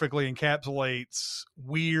it perfectly encapsulates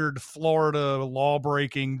weird Florida law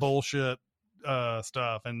breaking bullshit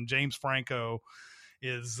stuff, and James Franco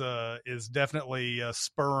is definitely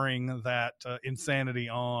spurring that insanity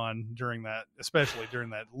on during that, especially during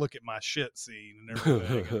that look at my shit scene and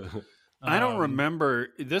everything. I don't remember.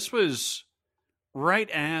 This was right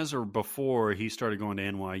as or before he started going to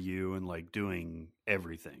NYU and like doing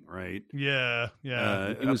everything, right? Yeah. He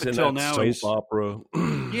was in that soap opera.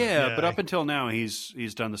 But up until now,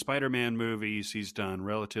 he's done the Spider-Man movies. He's done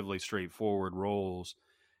relatively straightforward roles,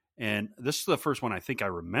 and this is the first one I think I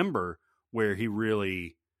remember where he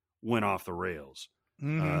really went off the rails.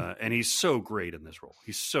 And he's so great in this role.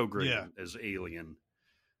 He's so great as Alien,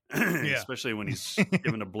 especially when he's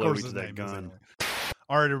giving a blow to that gun.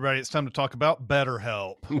 All right, everybody, it's time to talk about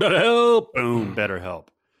BetterHelp. BetterHelp. Boom, BetterHelp.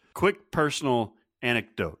 Quick personal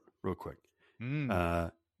anecdote, real quick.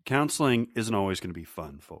 Counseling isn't always going to be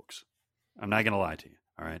fun, folks. I'm not going to lie to you,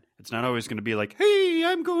 all right? It's not always going to be like, hey,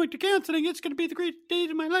 I'm going to counseling. It's going to be the greatest days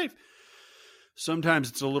of my life. Sometimes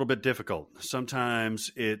it's a little bit difficult.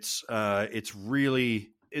 Sometimes it's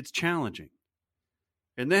challenging.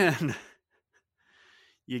 And then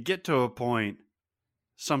you get to a point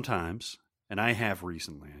sometimes, and I have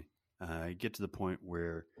recently, I get to the point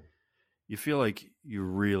where you feel like you're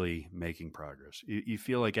really making progress. You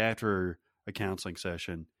feel like after a counseling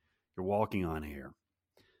session, you're walking on air.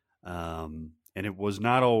 And it was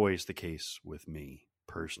not always the case with me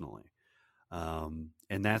personally.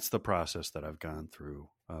 And that's the process that I've gone through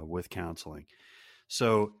with counseling.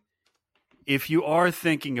 So if you are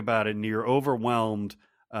thinking about it and you're overwhelmed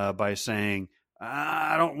by saying,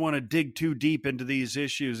 I don't want to dig too deep into these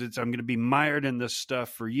issues, I'm going to be mired in this stuff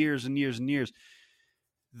for years and years and years,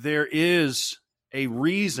 there is a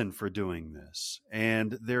reason for doing this.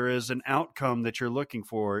 And there is an outcome that you're looking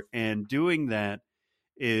for. And doing that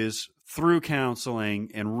is through counseling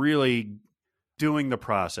and really doing the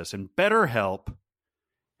process. And BetterHelp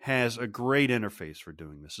has a great interface for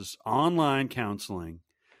doing this. It's online counseling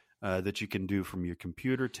that you can do from your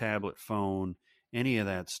computer, tablet, phone, any of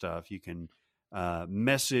that stuff. You can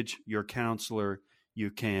message your counselor. You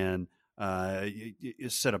can you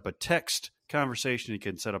set up a text conversation. You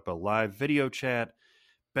can set up a live video chat.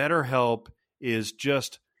 BetterHelp is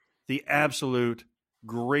just the absolute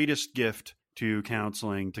greatest gift to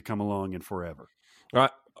counseling to come along in forever. All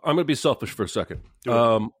right. I'm going to be selfish for a second.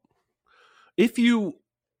 If you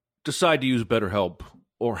decide to use BetterHelp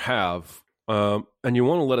or have, and you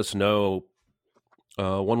want to let us know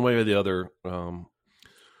one way or the other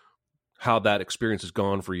how that experience has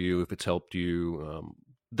gone for you, if it's helped you,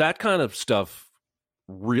 that kind of stuff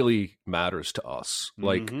really matters to us.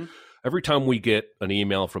 Like every time we get an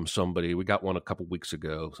email from somebody, we got one a couple weeks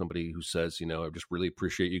ago, somebody who says, I just really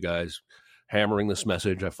appreciate you guys hammering this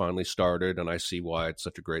message. I finally started and I see why it's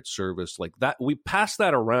such a great service. Like that, we pass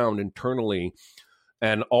that around internally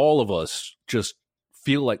and all of us just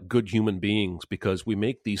feel like good human beings because we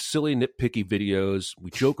make these silly nitpicky videos.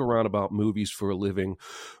 We joke around about movies for a living,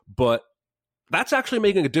 but that's actually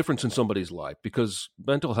making a difference in somebody's life because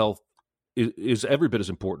mental health is every bit as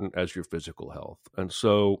important as your physical health. And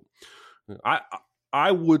so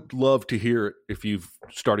I would love to hear it if you've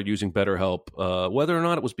started using BetterHelp, whether or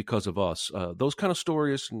not it was because of us. Those kind of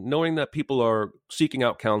stories, knowing that people are seeking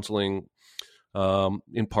out counseling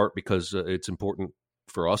in part because it's important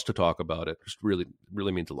for us to talk about it, just really,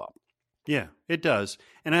 really means a lot. Yeah, it does.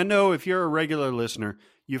 And I know if you're a regular listener,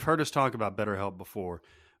 you've heard us talk about BetterHelp before.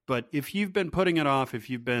 But if you've been putting it off, if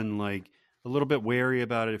you've been like a little bit wary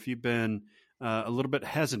about it, if you've been a little bit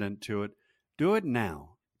hesitant to it, do it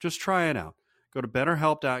now. Just try it out. Go to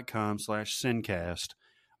BetterHelp.com/Sincast.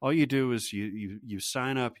 All you do is you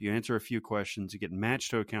sign up, you answer a few questions, you get matched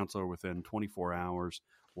to a counselor within 24 hours.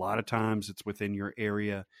 A lot of times it's within your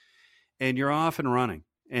area, and you're off and running.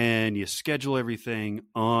 And you schedule everything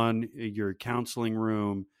on your counseling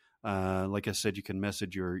room. Like I said, you can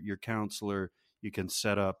message your counselor. You can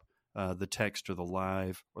set up the text or the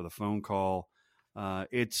live or the phone call.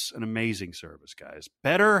 It's an amazing service, guys.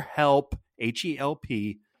 BetterHelp,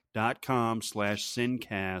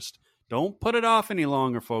 HELP.com/Sincast. Don't put it off any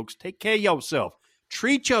longer, folks. Take care of yourself.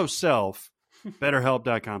 Treat yourself.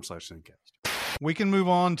 BetterHelp.com/Sincast. We can move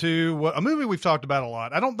on to a movie we've talked about a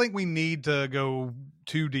lot. I don't think we need to go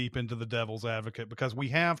too deep into The Devil's Advocate because we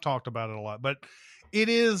have talked about it a lot, but it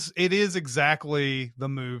is exactly the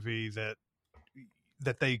movie that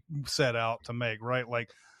they set out to make, right? Like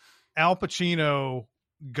Al Pacino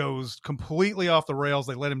goes completely off the rails.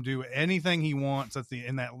 They let him do anything he wants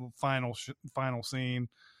in that final scene.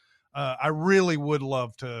 I really would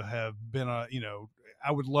love to have been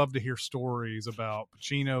I would love to hear stories about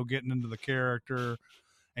Pacino getting into the character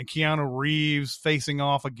and Keanu Reeves facing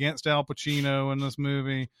off against Al Pacino in this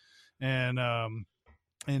movie. And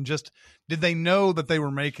just, did they know that they were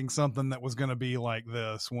making something that was going to be like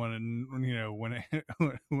this when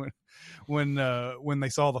they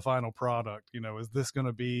saw the final product? Is this going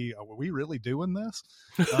to be? Are we really doing this?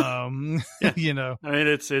 Yeah. I mean,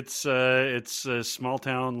 it's a small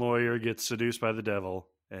town lawyer gets seduced by the devil,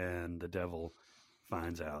 and the devil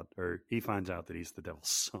finds out that he's the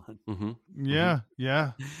devil's son. Mm-hmm. Yeah,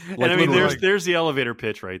 yeah. And I mean, there's the elevator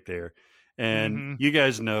pitch right there, and you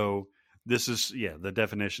guys know. This is, the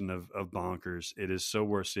definition of bonkers. It is so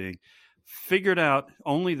worth seeing. Figured out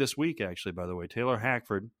only this week, actually, by the way. Taylor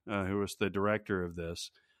Hackford, who was the director of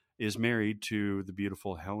this, is married to the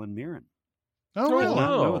beautiful Helen Mirren. Oh, really?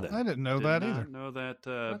 I didn't know that either. Know that,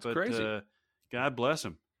 That's but crazy. God bless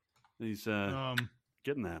him. He's getting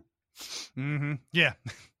that. Mm-hmm. Yeah.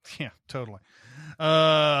 Yeah, totally.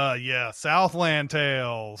 Southland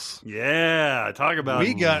Tales. Yeah, talk about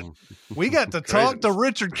we got to talk to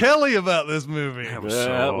Richard Kelly about this movie. That was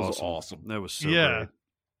awesome. That was so great.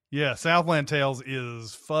 Yeah, Southland Tales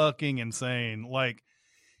is fucking insane. Like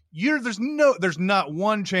there's not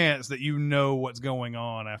one chance that you know what's going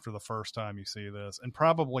on after the first time you see this, and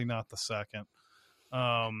probably not the second.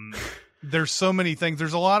 There's so many things.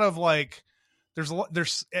 There's a lot of like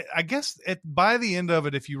I guess by the end of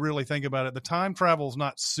it, if you really think about it, the time travel is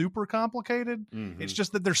not super complicated. Mm-hmm. It's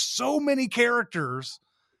just that there's so many characters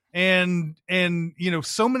and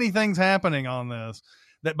so many things happening on this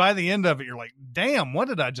that by the end of it, you're like, damn, what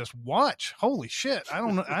did I just watch? Holy shit. I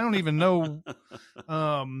don't even know.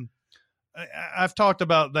 I've talked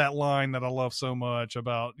about that line that I love so much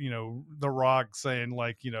about, The Rock saying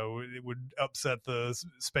like, it would upset the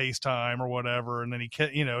space time or whatever. And then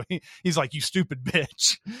he's like, you stupid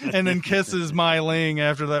bitch. And then kisses Mai Ling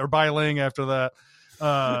after that, or Bai Ling after that.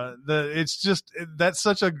 That's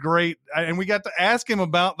such a great, and we got to ask him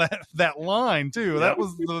about that line too. That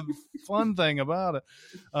was the fun thing about it.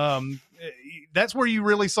 That's where you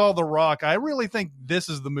really saw The Rock. I really think this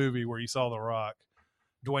is the movie where you saw The Rock,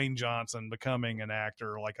 Dwayne Johnson, becoming an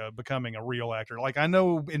actor, becoming a real actor. Like, I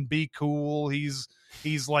know in Be Cool, he's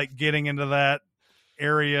like getting into that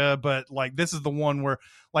area, but like this is the one where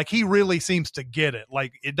like he really seems to get it.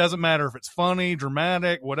 Like, it doesn't matter if it's funny,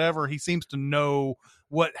 dramatic, whatever. He seems to know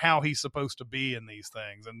how he's supposed to be in these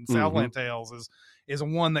things. And Southland Tales is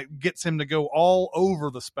one that gets him to go all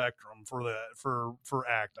over the spectrum for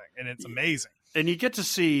acting, and it's amazing. And you get to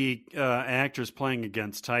see actors playing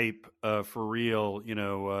against type for real.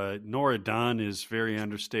 Nora Dunn is very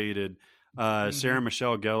understated. Sarah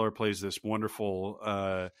Michelle Gellar plays this wonderful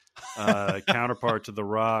counterpart to The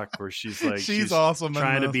Rock, where she's awesome,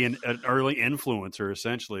 trying to be an early influencer,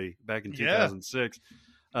 essentially, back in 2006.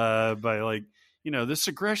 By this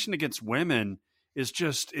aggression against women is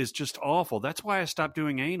just awful. That's why I stopped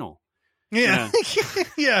doing anal. Yeah.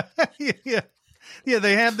 Yeah. Yeah,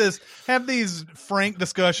 they have these frank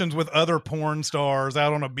discussions with other porn stars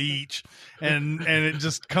out on a beach, and it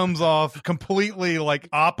just comes off completely like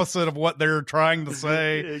opposite of what they're trying to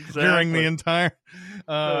say during the entire.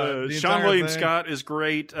 Sean William Scott is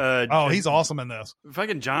great. He's awesome in this.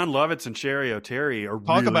 Fucking John Lovitz and Sherry O'Terry are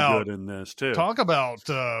really good in this too. Talk about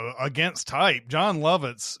against type. John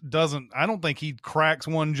Lovitz doesn't. I don't think he cracks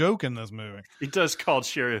one joke in this movie. He does call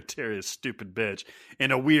Sherry O'Terry a stupid bitch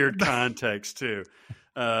in a weird context too.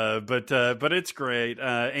 But it's great.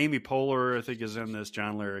 Amy Poehler, I think, is in this.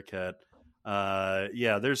 John Larroquette.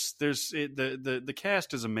 The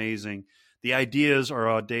cast is amazing. The ideas are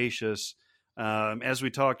audacious. As we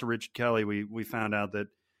talked to Richard Kelly, we found out that,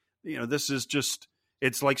 this is just,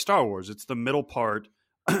 it's like Star Wars. It's the middle part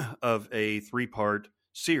of a 3-part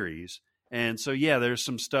series. And so, there's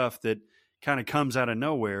some stuff that kind of comes out of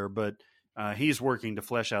nowhere, but he's working to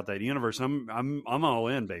flesh out that universe. I'm all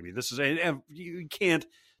in, baby. This is you can't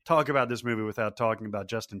talk about this movie without talking about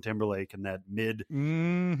Justin Timberlake and that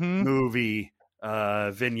mid-movie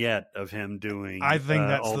vignette of him doing. I think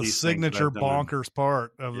that's the signature bonkers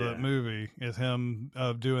part of the movie is him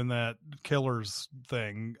doing that Killers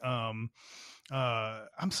thing. I'm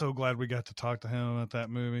so glad we got to talk to him about that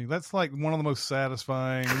movie. That's like one of the most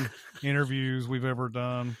satisfying interviews we've ever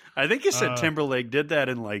done. I think you said Timberlake did that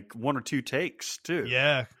in like 1 or 2 takes too.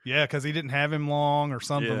 Yeah, because he didn't have him long or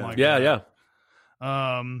something like that. Yeah.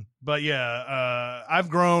 I've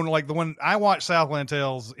grown, like the one I watched Southland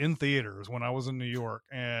Tales in theaters when I was in New York,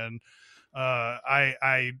 and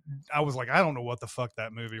I was like, I don't know what the fuck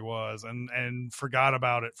that movie was, and forgot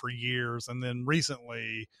about it for years, and then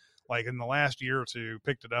recently, like in the last year or two,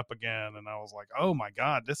 picked it up again, and I was like, oh my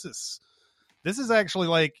god, this is actually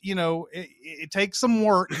like, it takes some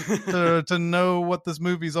work to know what this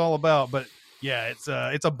movie's all about, but yeah, it's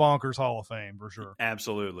a bonkers Hall of Fame for sure.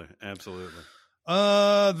 Absolutely.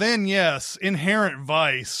 Then yes, Inherent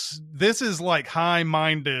Vice. This is like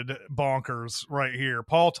high-minded bonkers right here.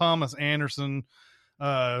 Paul Thomas Anderson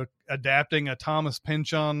adapting a Thomas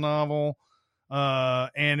Pynchon novel,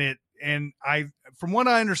 and from what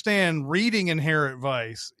I understand, reading Inherent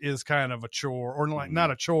Vice is kind of a chore, or like not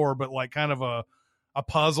a chore, but like kind of a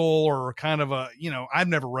puzzle, or kind of a, I've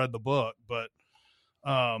never read the book, but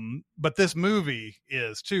this movie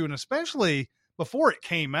is too, and especially before it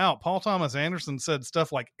came out, Paul Thomas Anderson said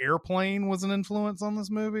stuff like Airplane was an influence on this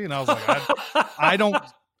movie, and I was like, I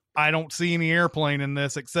don't see any airplane in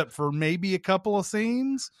this except for maybe a couple of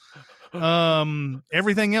scenes.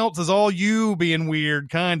 Everything else is all you being weird,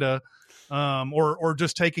 kind of, or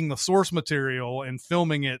just taking the source material and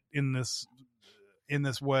filming it in this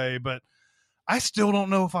way. But I still don't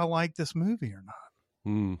know if I like this movie or not.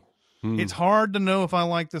 It's hard to know if I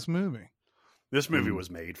like this movie. This movie was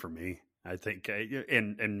made for me, I think,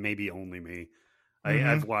 and maybe only me.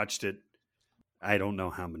 I've watched it, I don't know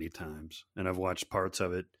how many times, and I've watched parts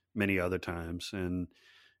of it many other times. And,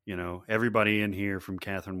 everybody in here from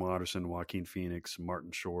Catherine Watterson, Joaquin Phoenix,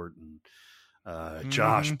 Martin Short, and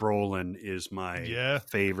Josh Brolin is my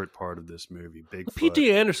favorite part of this movie. Bigfoot.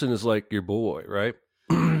 P.T. Anderson is like your boy, right?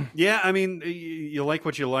 Yeah, I mean, you like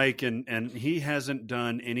what you like, and he hasn't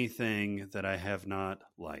done anything that I have not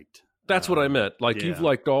liked. That's what I meant. Like, you've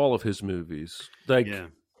liked all of his movies. Like,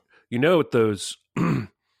 at those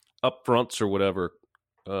upfronts or whatever,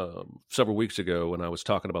 several weeks ago when I was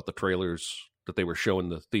talking about the trailers that they were showing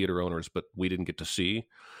the theater owners, but we didn't get to see,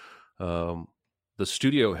 the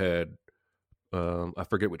studio head, I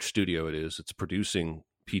forget which studio it is, it's producing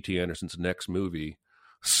P.T. Anderson's next movie,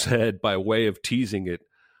 said, by way of teasing it,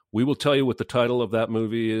 we will tell you what the title of that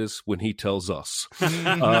movie is when he tells us.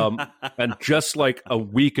 And just like a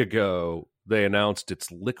week ago, they announced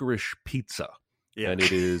it's Licorice Pizza. Yeah. And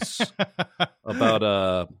it is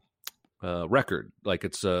about a record. Like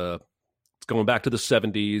it's going back to the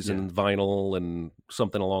 70s and vinyl and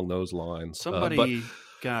something along those lines. Somebody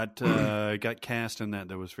got cast in that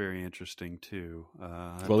was very interesting too.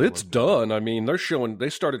 Well, it's done. I mean, they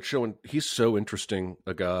started showing, he's so interesting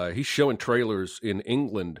a guy. He's showing trailers in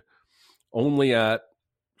England only at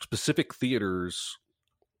specific theaters,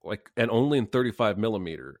 and only in 35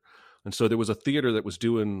 millimeter. And so there was a theater that was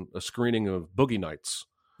doing a screening of Boogie Nights,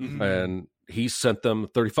 and he sent them a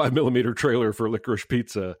 35 millimeter trailer for Licorice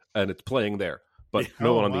Pizza, and it's playing there. But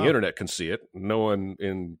no one on the internet can see it. No one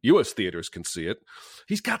in U.S. theaters can see it.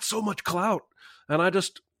 He's got so much clout, and I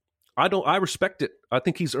respect it. I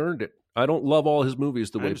think he's earned it. I don't love all his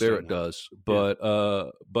movies the way Barrett does, but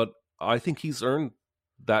I think he's earned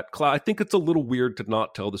that clout. I think it's a little weird to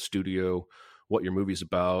not tell the studio what your movie's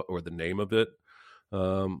about or the name of it.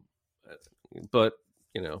 But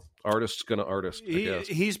artist's gonna artist. I guess.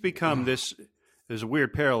 He's become this there's a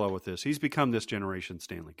weird parallel with this. He's become this generation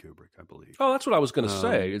Stanley Kubrick, I believe. Oh, that's what I was going to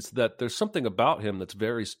say, is that there's something about him that's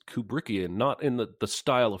very Kubrickian, not in the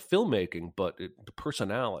style of filmmaking, but the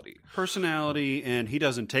personality. Personality, and he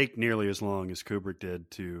doesn't take nearly as long as Kubrick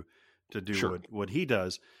did to do what he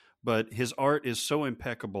does. But his art is so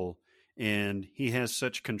impeccable, and he has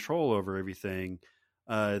such control over everything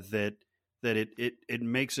that it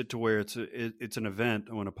makes it to where it's an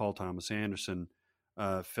event when a Paul Thomas Anderson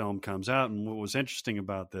film comes out. And what was interesting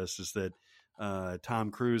about this is that Tom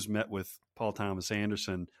Cruise met with Paul Thomas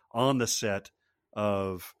Anderson on the set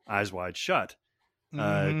of Eyes Wide Shut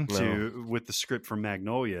with the script from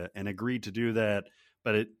Magnolia, and agreed to do that,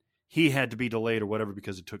 but he had to be delayed or whatever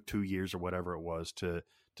because it took 2 years or whatever it was to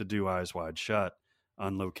do Eyes Wide Shut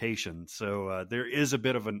on location. So there is a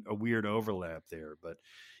bit of a weird overlap there, but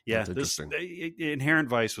yeah, this Inherent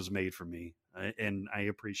Vice was made for me, and I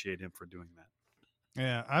appreciate him for doing that.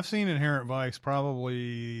 Yeah, I've seen Inherent Vice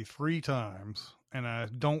probably 3 times, and I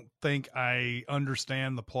don't think I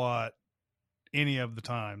understand the plot any of the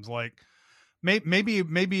times. Like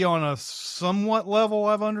maybe on a somewhat level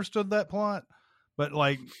I've understood that plot, but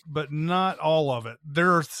not all of it.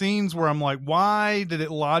 There are scenes where I'm like, why did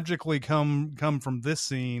it logically come from this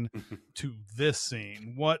scene to this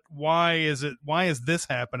scene? Why is this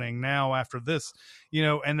happening now after this?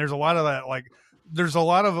 And there's a lot of that, like there's a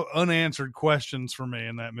lot of unanswered questions for me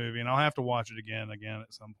in that movie, and I'll have to watch it again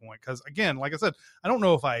at some point. Because again, like I said, I don't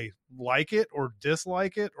know if I like it or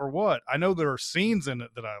dislike it or what. I know there are scenes in it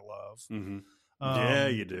that I love. Mm-hmm. Yeah,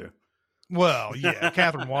 you do. Well, yeah,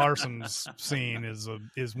 Catherine Watterson's scene is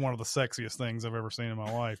one of the sexiest things I've ever seen in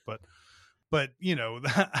my life. But that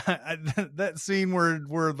scene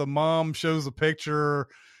where the mom shows a picture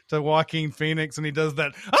to Joaquin Phoenix and he does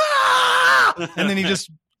that, and then he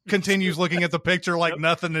just continues looking at the picture like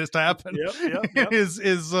nothing has happened. Yep.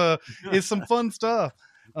 is some fun stuff.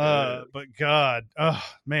 But God,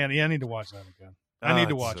 man, yeah, I need to watch that again. I need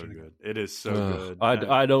to watch it again. It is so good.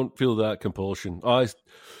 I don't feel that compulsion.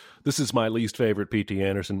 This is my least favorite P.T.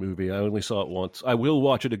 Anderson movie. I only saw it once. I will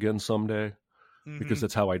watch it again someday because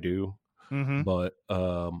that's how I do. Mm-hmm. But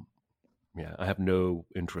yeah, I have no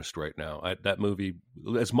interest right now. That movie,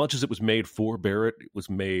 as much as it was made for Barrett, it was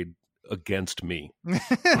made against me.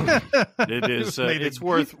 It is. It's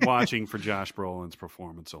worth watching for Josh Brolin's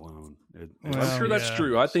performance alone. I'm sure that's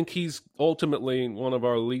true. I think he's ultimately one of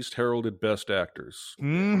our least heralded best actors.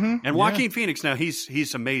 Mm-hmm. And Joaquin Phoenix, now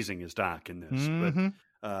he's amazing as Doc in this,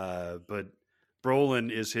 but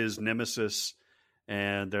Brolin is his nemesis,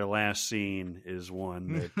 and their last scene is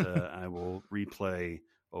one that I will replay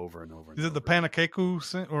over and over. Is it the Panakeku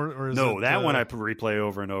scene, or is no? it, that one I replay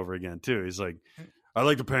over and over again too. He's like, I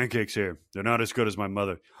like the pancakes here. They're not as good as my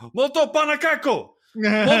mother. Molto panakeku!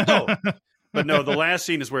 Molto! But no, the last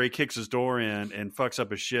scene is where he kicks his door in and fucks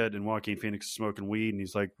up his shit, and Joaquin Phoenix is smoking weed, and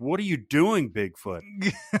he's like, what are you doing, Bigfoot?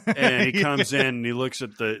 And he comes in and he looks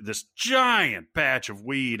at this giant patch of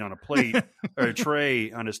weed on a plate or a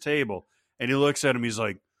tray on his table, and he looks at him, he's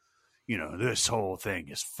like, this whole thing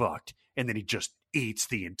is fucked. And then he just eats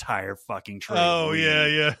the entire fucking tray. Oh,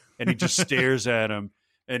 yeah. And he just stares at him,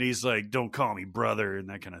 and he's like, don't call me brother, and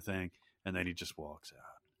that kind of thing. And then he just walks out.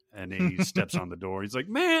 And he steps on the door. He's like,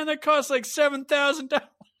 man, that costs like $7,000.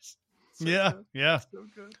 Yeah. So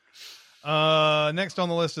good. Next on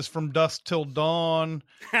the list is From Dusk Till Dawn.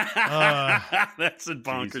 That's a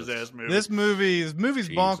bonkers ass movie. This movie's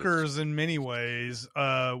bonkers in many ways.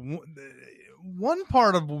 One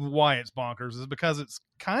part of why it's bonkers is because it's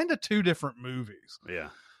kind of 2 different movies. Yeah.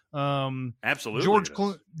 Absolutely.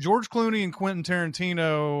 George Clooney and Quentin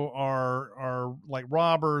Tarantino are like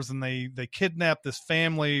robbers, and they kidnap this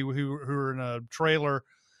family who are in a trailer.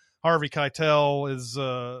 Harvey Keitel is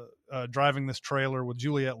driving this trailer with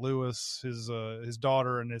Juliette Lewis, his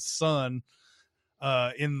daughter, and his son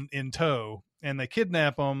in tow, and they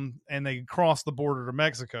kidnap them and they cross the border to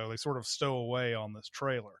Mexico. They sort of stow away on this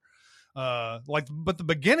trailer. But the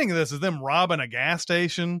beginning of this is them robbing a gas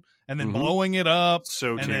station and then blowing it up.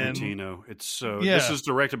 So Tarantino. This is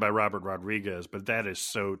directed by Robert Rodriguez, but that is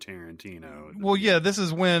so Tarantino. Well, yeah, this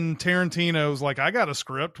is when Tarantino's like, I got a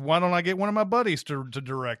script. Why don't I get one of my buddies to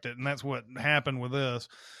direct it? And that's what happened with this.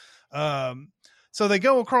 So they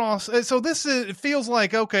go across. So it feels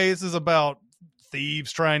like, okay, this is about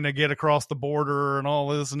thieves trying to get across the border and all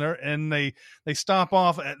this, and they stop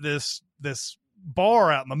off at this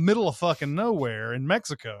bar out in the middle of fucking nowhere in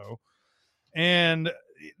Mexico, and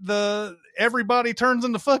everybody turns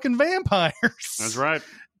into fucking vampires. That's right.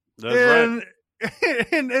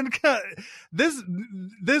 and this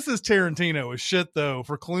is Tarantino as shit though,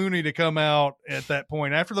 for Clooney to come out at that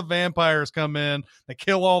point after the vampires come in, they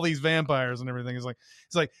kill all these vampires and everything. It's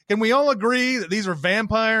like, can we all agree that these are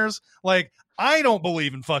vampires? Like, I don't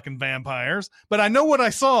believe in fucking vampires, but I know what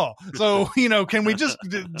I saw. So, can we just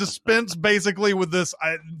dispense basically with this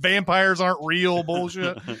vampires aren't real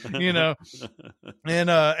bullshit, and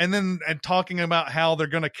then talking about how they're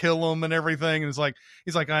going to kill them and everything. And he's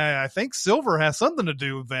like, I think silver has something to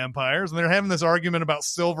do with vampires. And they're having this argument about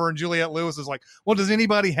silver, and Juliette Lewis is like, well, does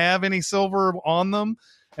anybody have any silver on them?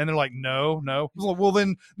 And they're like, no. Well,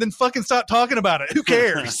 then fucking stop talking about it. Who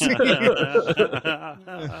cares?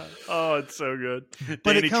 Oh, it's so good.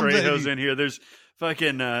 But Danny Trejo's in here. There's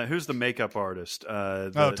fucking who's the makeup artist?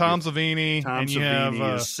 Tom Savini. Tom and Savini you have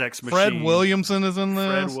is Sex Machine. Fred Williamson is in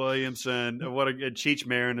this. Fred Williamson. What a Cheech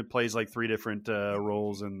Marin plays like 3 different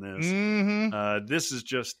roles in this. Mm-hmm. This is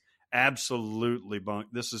just absolutely bunk.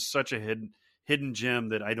 This is such a hidden gem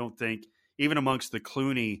that I don't think even amongst the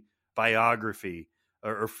Clooney biography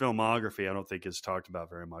or filmography, I don't think is talked about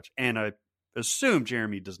very much. And I assume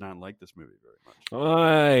Jeremy does not like this movie very much.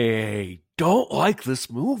 I don't like this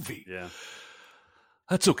movie. Yeah.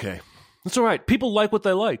 That's okay. It's all right. People like what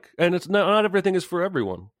they like, and it's not everything is for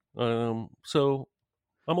everyone. So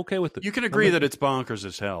I'm okay with it. You can agree that it's bonkers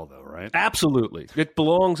as hell, though, right? Absolutely. It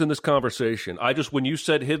belongs in this conversation. When you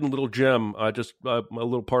said hidden little gem, a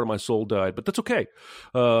little part of my soul died, but that's okay.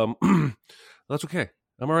 That's okay.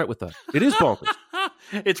 I'm all right with that. It is bonkers.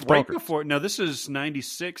 It's right before. No, this is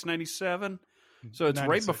 96, 97. So it's 96.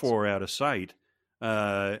 right before Out of Sight.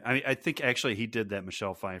 I think actually he did that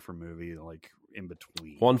Michelle Pfeiffer movie like in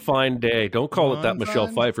between. One Fine Day. Don't call it that Michelle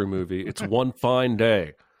Pfeiffer movie. It's One Fine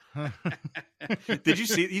Day. Did you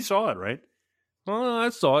see it? You saw it, right? I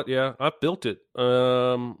saw it, yeah. I built it.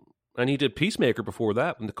 And he did Peacemaker before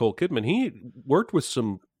that with Nicole Kidman. He worked with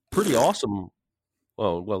some pretty awesome...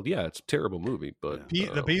 Well, yeah, it's a terrible movie, but...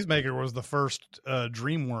 The Peacemaker was the first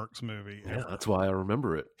DreamWorks movie ever. Yeah, that's why I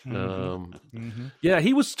remember it. Mm-hmm. Yeah,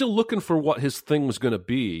 he was still looking for what his thing was going to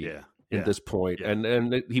be at this point,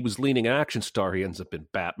 and he was leaning action star. He ends up in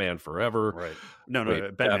Batman Forever. Right. No,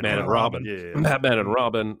 Batman and Robin. Yeah. Batman and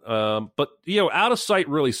Robin. But, Out of Sight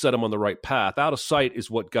really set him on the right path. Out of Sight is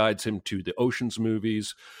what guides him to the Ocean's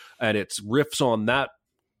movies, and it's riffs on that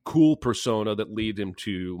cool persona that lead him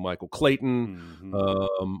to Michael Clayton.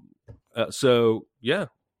 Mm-hmm.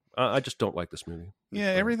 I just don't like this movie. Yeah,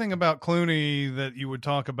 everything about Clooney that you would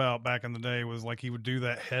talk about back in the day was like he would do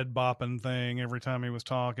that head bopping thing every time he was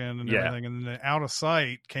talking and everything. And then Out of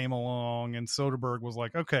Sight came along, and Soderbergh was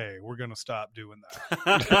like, "Okay, we're going to stop doing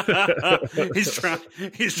that."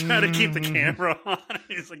 he's trying to keep the camera on.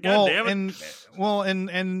 He's like, "God damn it!"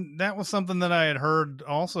 And that was something that I had heard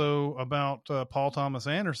also about Paul Thomas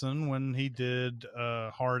Anderson when he did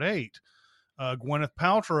Hard Eight. Gwyneth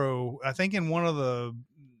Paltrow, I think in one of the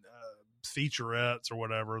featurettes or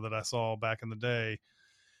whatever that I saw back in the day,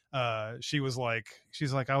 she's like,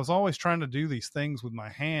 I was always trying to do these things with my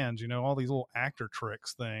hands, all these little actor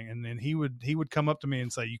tricks thing. And then he would come up to me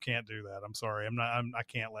and say, "You can't do that. I'm sorry. I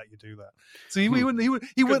can't let you do that." So he wouldn't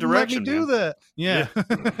let me do that. Yeah.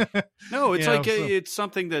 No, it's it's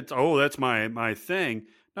something that, that's my thing.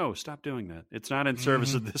 No, stop doing that. It's not in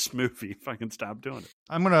service of this movie. If I can stop doing it.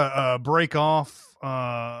 I'm going to break off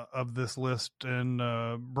of this list and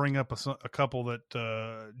bring up a couple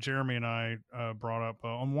that Jeremy and I brought up.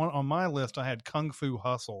 On my list, I had Kung Fu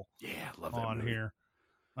Hustle. Yeah, I love that on movie. here.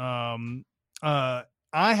 I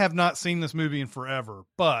have not seen this movie in forever,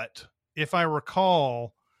 but if I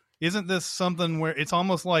recall, isn't this something where it's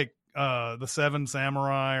almost like the Seven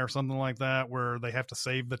Samurai or something like that, where they have to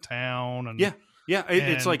save the town? And Yeah,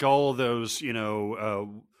 it's like all of those,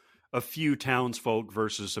 a few townsfolk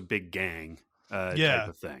versus a big gang type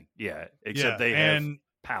of thing. Yeah, except they have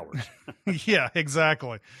powers. Yeah,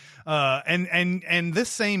 exactly. And this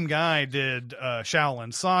same guy did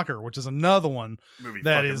Shaolin Soccer, which is another one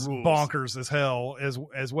that is bonkers as hell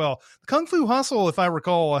as well. Kung Fu Hustle, if I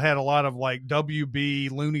recall, had a lot of like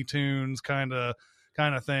WB Looney Tunes kind of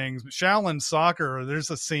things. But Shaolin Soccer, there's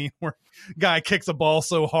a scene where a guy kicks a ball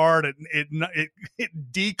so hard it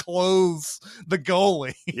declothes the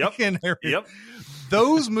goalie. Yep. Yep.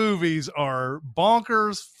 Those movies are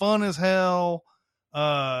bonkers, fun as hell.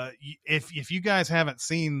 If you guys haven't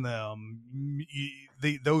seen them,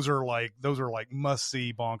 those are like must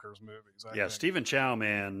see bonkers movies. I think. Stephen Chow,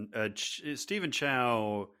 man. Stephen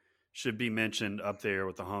Chow should be mentioned up there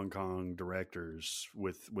with the Hong Kong directors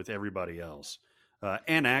with everybody else.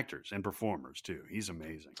 And actors and performers too. He's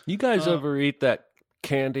amazing. You guys ever eat that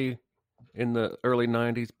candy in the early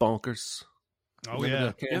 90s? Bonkers. Oh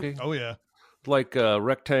yeah. Candy? Oh yeah. like a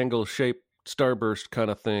rectangle shaped Starburst kind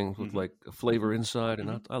of thing with like a flavor inside,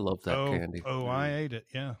 and I love that candy. Oh, I ate it.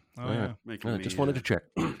 Yeah. Oh, yeah. Just wanted to check.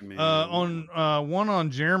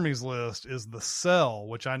 On Jeremy's list is The Cell,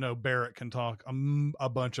 which I know Barrett can talk a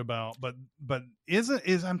bunch about, but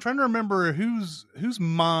I'm trying to remember whose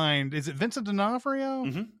mind is it? Vincent D'Onofrio?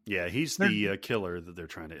 Mm-hmm. Yeah, he's the killer that they're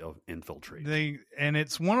trying to infiltrate. And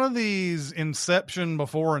it's one of these Inception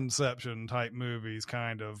before Inception type movies,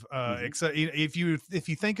 kind of. Except if you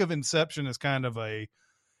think of Inception as kind of a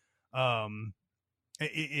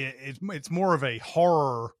it's more of a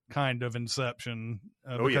horror kind of Inception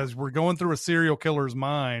because we're going through a serial killer's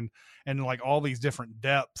mind and like all these different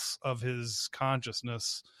depths of his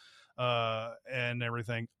consciousness and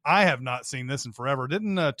everything. I have not seen this in forever.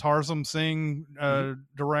 Didn't Tarsem Singh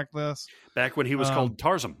direct this? Back when he was called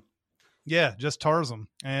Tarsem. Yeah, just Tarsem.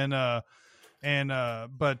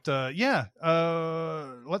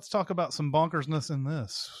 Let's talk about some bonkersness in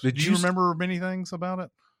this. Do you remember many things about it?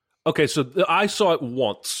 Okay, so I saw it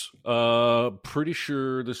once. Pretty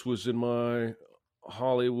sure this was in my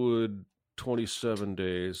Hollywood 27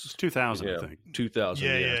 days. It's 2000, I think.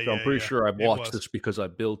 2000, So I'm pretty sure I watched this because I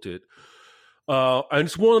built it. And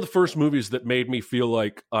it's one of the first movies that made me feel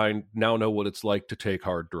like I now know what it's like to take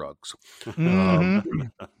hard drugs.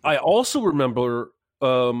 I also remember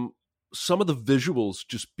some of the visuals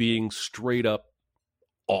just being straight up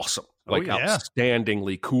awesome.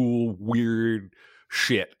 Outstandingly cool, weird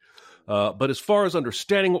shit. But as far as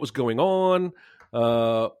understanding what was going on,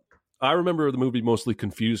 I remember the movie mostly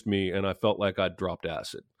confused me, and I felt like I'd dropped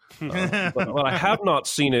acid. But I have not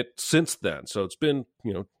seen it since then. So it's been,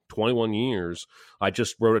 21 years. I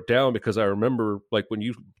just wrote it down because I remember, like, when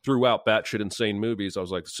you threw out batshit insane movies, I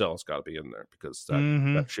was like, The Cell's got to be in there because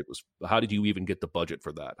that shit was. How did you even get the budget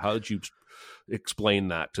for that? How did you explain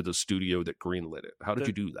that to the studio that greenlit it? How did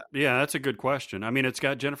you do that? Yeah, that's a good question. I mean, it's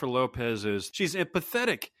got Jennifer Lopez she's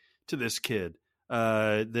empathetic to this kid,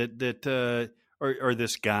 or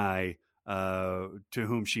this guy to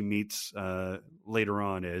whom she meets later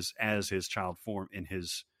on as his child form in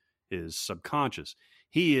his subconscious.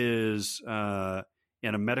 He is in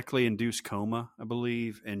a medically induced coma, I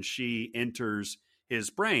believe, and she enters his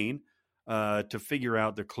brain to figure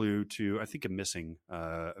out the clue to, I think, a missing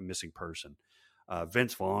person.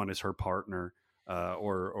 Vince Vaughn is her partner,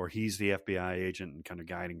 or he's the FBI agent and kind of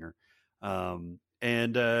guiding her.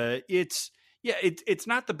 It's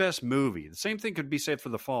not the best movie. The same thing could be said for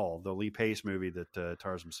The Fall, the Lee Pace movie that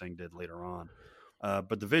Tarsem Singh did later on.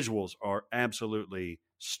 But the visuals are absolutely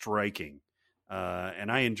striking. And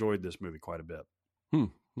I enjoyed this movie quite a bit.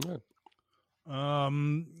 Yeah.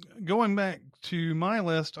 Going back to my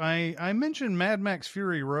list, I mentioned Mad Max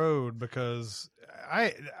Fury Road because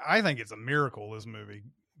I think it's a miracle this movie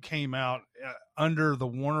came out under the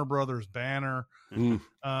Warner Brothers banner.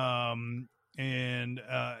 And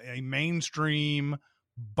a mainstream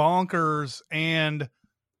bonkers, and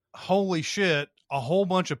holy shit, a whole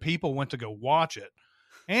bunch of people went to go watch it.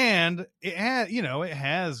 And it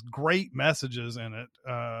has great messages in it.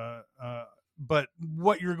 But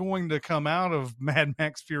what you're going to come out of Mad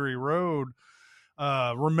Max Fury Road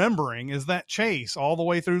remembering is that chase all the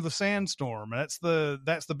way through the sandstorm. That's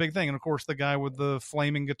the big thing. And of course the guy with the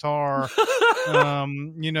flaming guitar,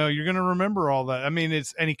 you're going to remember all that. I mean,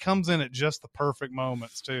 and he comes in at just the perfect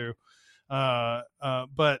moments too.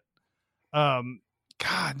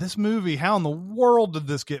 God, this movie, how in the world did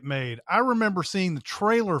this get made? I remember seeing the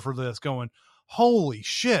trailer for this going, holy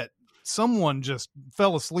shit, someone just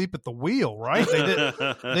fell asleep at the wheel, right?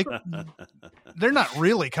 They're not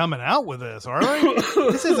really coming out with this, are they?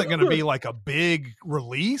 This isn't going to be like a big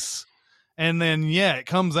release. And then, it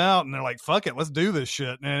comes out and they're like, fuck it, let's do this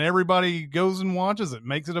shit. And everybody goes and watches it,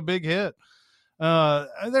 makes it a big hit.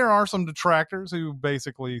 There are some detractors who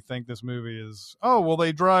basically think this movie is,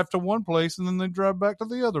 they drive to one place and then they drive back to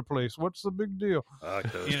the other place. What's the big deal?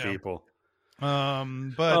 Those people.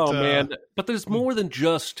 Man, but there's more than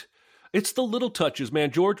just, it's the little touches, man.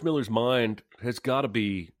 George Miller's mind has got to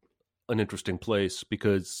be an interesting place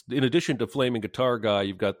because in addition to Flaming Guitar Guy,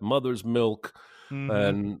 you've got Mother's Milk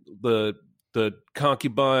and the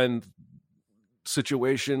concubine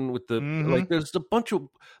situation with the, like, there's a bunch of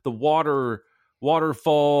the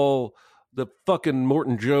waterfall, the fucking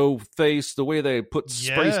Morton Joe face, the way they put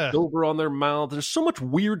spray silver on their mouth. There's so much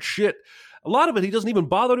weird shit. A lot of it he doesn't even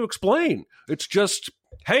bother to explain. It's just,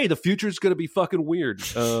 hey, the future's going to be fucking weird.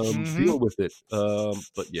 Deal with it.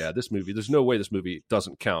 But yeah, this movie, there's no way this movie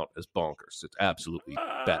doesn't count as bonkers. It's absolutely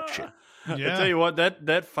batshit. I tell you what,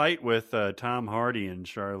 that fight with Tom Hardy and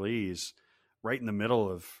Charlize right in the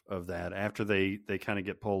middle of that after they kind of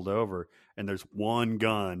get pulled over, and there's one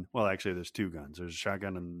gun. Well, actually, there's two guns. There's a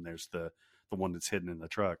shotgun, and there's the one that's hidden in the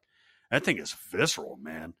truck. That thing is visceral,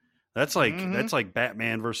 man. That's like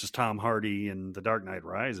Batman versus Tom Hardy in The Dark Knight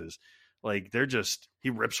Rises. Like he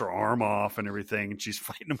rips her arm off and everything, and she's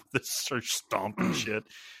fighting him with this stomp and shit.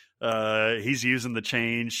 He's using the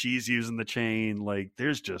chain, she's using the chain. Like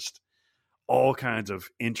there's just all kinds of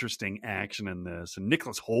interesting action in this, and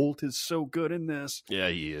Nicholas Hoult is so good in this. Yeah,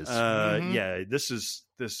 he is. Yeah, this is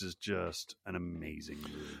just an amazing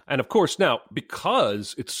movie. And of course, now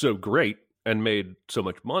because it's so great and made so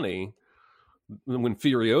much money, when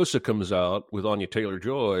Furiosa comes out with Anya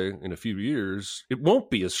Taylor-Joy in a few years, it won't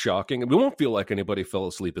be as shocking. We won't feel like anybody fell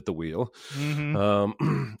asleep at the wheel.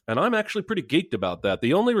 And I'm actually pretty geeked about that.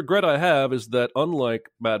 The only regret I have is that, unlike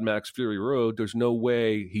Mad Max Fury Road, there's no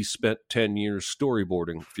way he spent 10 years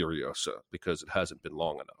storyboarding Furiosa, because it hasn't been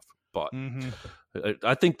long enough. But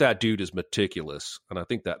I think that dude is meticulous, and I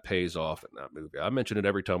think that pays off in that movie. I mention it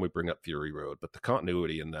every time we bring up Fury Road, but the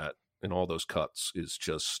continuity in all those cuts is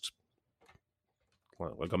just...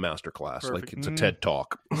 like a masterclass. Perfect. Like it's a TED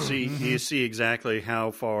Talk. You see exactly how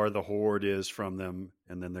far the horde is from them,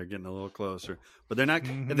 and then they're getting a little closer. But they're not.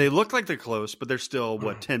 They look like they're close, but they're still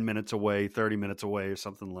 10 minutes away, 30 minutes away, or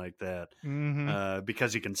something like that.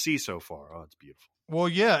 Because you can see so far. Oh, it's beautiful. Well,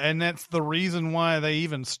 yeah, and that's the reason why they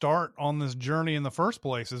even start on this journey in the first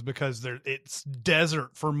place, is because it's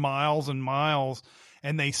desert for miles and miles.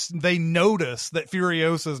 And they notice that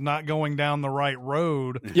Furiosa is not going down the right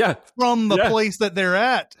road from the place that they're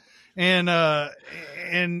at. And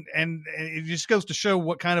it just goes to show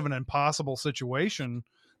what kind of an impossible situation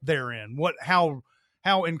they're in. How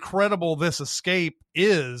incredible this escape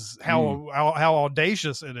is, how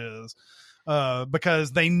audacious it is.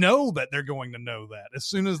 Because they know that they're going to know that as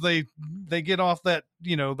soon as they get off that,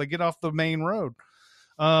 they get off the main road.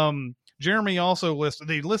 Jeremy also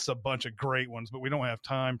lists a bunch of great ones, but we don't have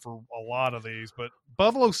time for a lot of these. But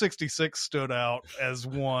Buffalo 66 stood out as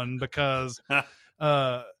one because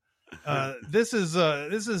this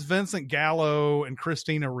is Vincent Gallo and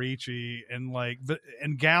Christina Ricci,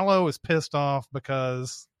 and Gallo is pissed off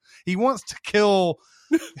because he wants to kill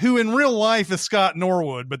who in real life is Scott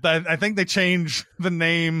Norwood, but I think they changed the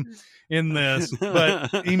name in this.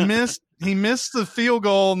 But he missed the field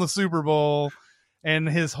goal in the Super Bowl. And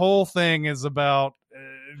his whole thing is about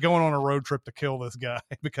going on a road trip to kill this guy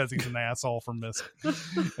because he's an asshole for missing.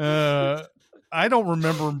 I don't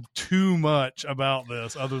remember too much about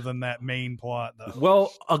this other than that main plot, though.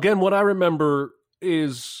 Well, again, what I remember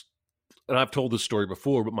is, and I've told this story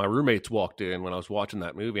before, but my roommates walked in when I was watching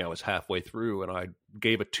that movie. I was halfway through, and I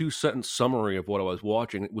gave a 2-sentence summary of what I was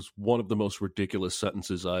watching. It was one of the most ridiculous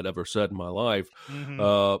sentences I'd ever said in my life.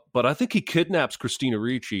 But I think he kidnaps Christina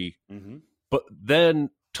Ricci, but then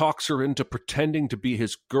talks her into pretending to be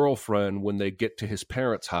his girlfriend when they get to his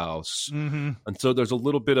parents' house. And so there's a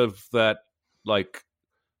little bit of that, like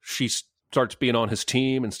she starts being on his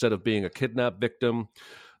team instead of being a kidnap victim.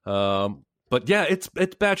 But yeah, it's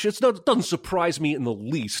bad shit. It doesn't surprise me in the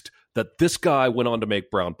least that this guy went on to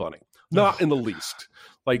make Brown Bunny. Not in the least.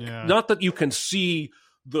 Not that you can see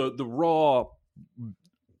the raw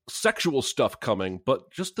sexual stuff coming,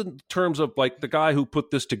 but just in terms of like the guy who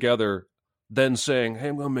put this together then saying, hey,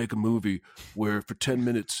 I'm going to make a movie where for 10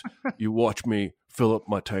 minutes you watch me fill up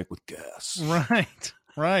my tank with gas.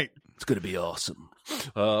 Right. It's going to be awesome.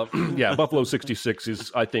 Yeah, Buffalo 66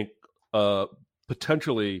 is, I think,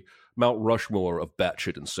 potentially Mount Rushmore of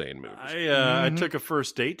batshit insane movies. I took a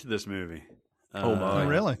first date to this movie. Oh my!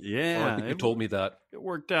 Really? Yeah. Oh, I think you told me that. It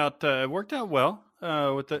worked out. Well.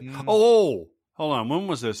 With the hold on. When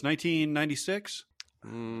was this? 1996.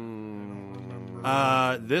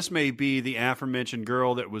 This may be the aforementioned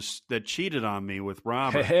girl that cheated on me with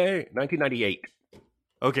Robert. Hey, 1998.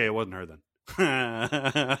 Okay, it wasn't her then.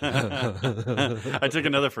 I took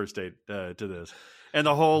another first date to this, and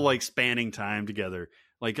the whole like spanning time together.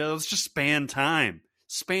 Like let's just span time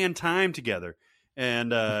together,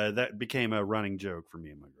 and that became a running joke for me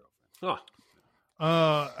and my girlfriend.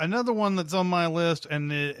 Another one that's on my list,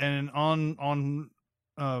 and on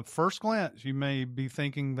first glance, you may be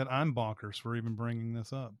thinking that I'm bonkers for even bringing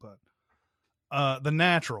this up, but The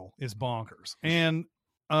Natural is bonkers, and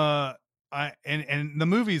the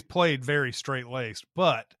movie's played very straight laced,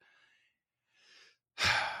 but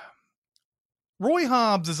Roy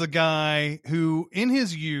Hobbs is a guy who, in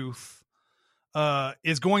his youth,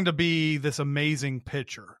 is going to be this amazing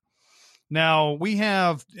pitcher. Now we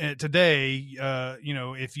have today,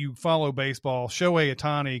 if you follow baseball, Shohei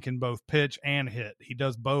Ohtani can both pitch and hit. He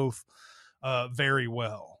does both very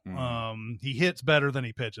well. He hits better than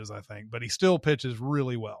he pitches, I think, but he still pitches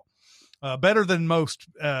really well. Better than most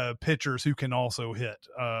pitchers who can also hit,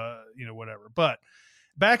 whatever. But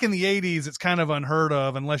back in the 80s, it's kind of unheard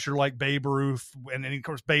of unless you're like Babe Ruth. And of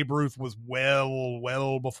course, Babe Ruth was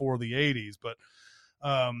well before the 80s. But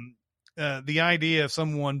the idea of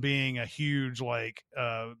someone being a huge like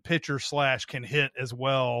pitcher / can hit as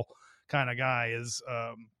well kind of guy is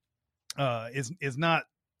not.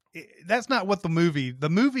 That's not what the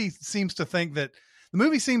movie seems to think. That the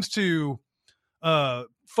movie seems to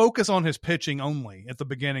focus on his pitching only at the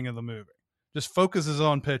beginning of the movie. Just focuses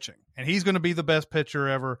on pitching, and he's going to be the best pitcher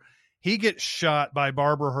ever. He gets shot by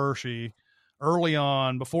Barbara Hershey early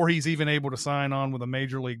on before he's even able to sign on with a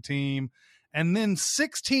major league team. And then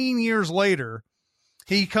 16 years later,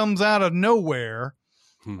 he comes out of nowhere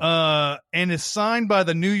and is signed by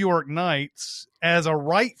the New York Knights as a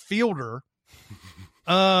right fielder,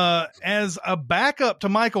 as a backup to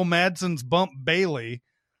Michael Madsen's Bump Bailey.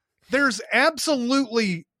 There's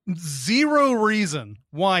absolutely zero reason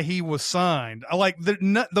why he was signed. Like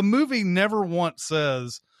the movie never once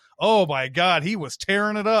says, "Oh my God, he was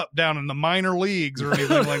tearing it up down in the minor leagues" or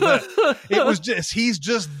anything like that. It was just he's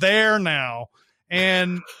just there now,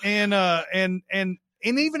 and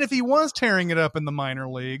even if he was tearing it up in the minor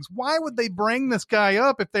leagues, why would they bring this guy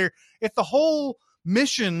up if the whole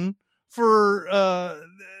mission for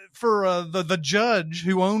the judge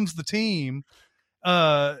who owns the team,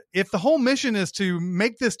 if the whole mission is to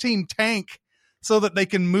make this team tank so that they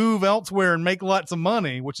can move elsewhere and make lots of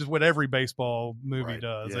money, which is what every baseball movie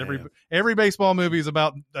does. Yeah, every baseball movie is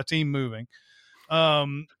about a team moving.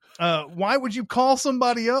 Why would you call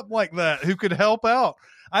somebody up like that who could help out?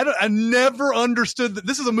 I never understood that.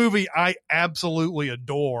 This is a movie I absolutely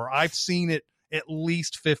adore. I've seen it at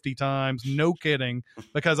least 50 times. No kidding.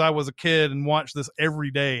 Because I was a kid and watched this every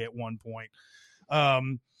day at one point.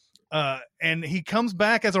 And he comes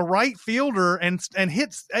back as a right fielder and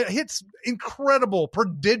hits incredible,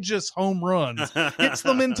 prodigious home runs, hits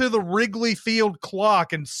them into the Wrigley Field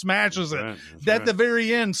clock and smashes it. At the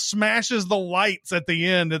very end, smashes the lights at the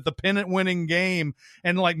end at the pennant winning game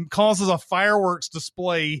and like causes a fireworks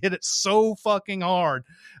display. He hit it so fucking hard.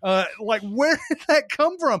 Like, where did that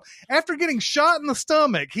come from? After getting shot in the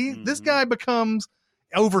stomach, this guy becomes,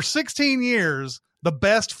 over 16 years, the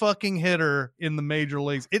best fucking hitter in the major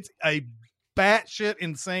leagues. It's a batshit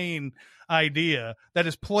insane idea that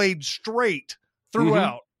is played straight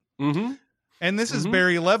throughout. Mm-hmm. And this is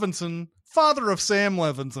Barry Levinson, father of Sam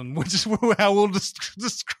Levinson, which is how we'll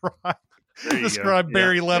describe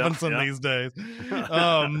Barry Levinson these days.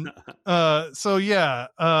 So yeah,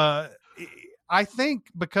 I think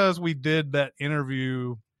because we did that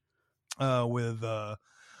interview with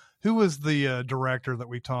who was the director that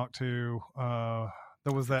we talked to?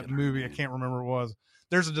 There was that movie. I can't remember what it was.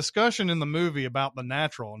 There's a discussion in the movie about The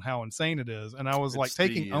Natural and how insane it is. And I was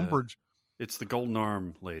taking umbrage. It's the Golden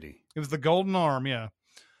Arm lady. It was the Golden Arm. Yeah.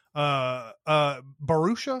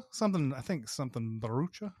 Barucha, something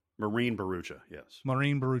Barucha. Marine Barucha. Yes.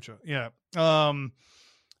 Marine Barucha. Yeah.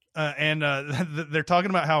 And they're talking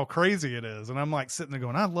about how crazy it is, and I'm like sitting there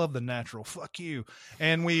going, "I love The Natural, fuck you."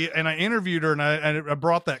 And I interviewed her, and I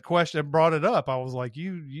brought that question, I brought it up. I was like,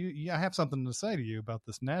 I have something to say to you about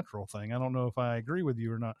this Natural thing. I don't know if I agree with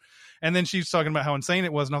you or not. And then she's talking about how insane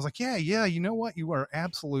it was, and I was like, yeah, you know what? You are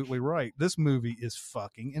absolutely right. This movie is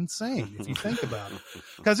fucking insane if you think about it,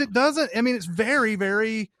 because it doesn't. I mean, it's very,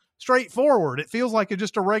 very straightforward. It feels like it's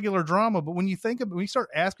just a regular drama, but when you start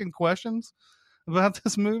asking questions about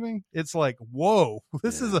this movie, it's like, whoa,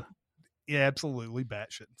 this is absolutely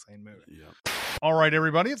batshit insane movie. Yeah. All right,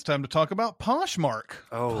 everybody, it's time to talk about Poshmark.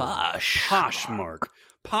 Oh,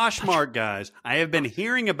 Poshmark, guys. I have been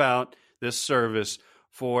hearing about this service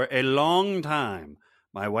for a long time.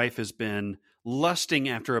 My wife has been lusting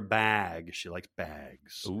after a bag. She likes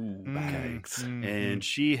bags. Ooh, bags. Mm-hmm. And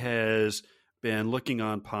she has been looking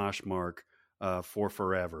on Poshmark for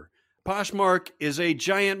forever. Poshmark is a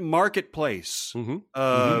giant marketplace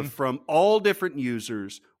from all different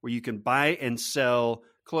users where you can buy and sell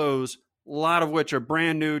clothes, a lot of which are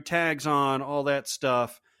brand new, tags on, all that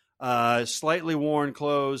stuff, slightly worn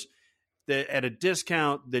clothes that at a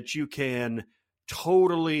discount that you can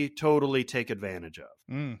totally take advantage of.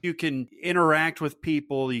 You can interact with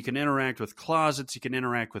people, you can interact with closets, you can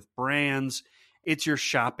interact with brands. It's your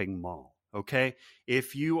shopping mall. Okay,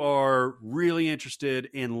 if you are really interested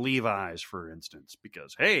in Levi's, for instance,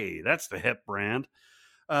 because, hey, that's the hip brand.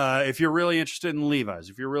 If you're really interested in Levi's,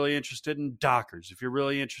 if you're really interested in Dockers, if you're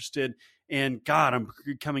really interested And God, I'm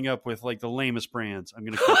coming up with like the lamest brands. I'm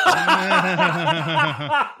going to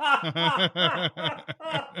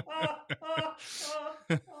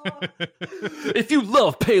If you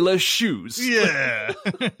love Payless shoes. Yeah.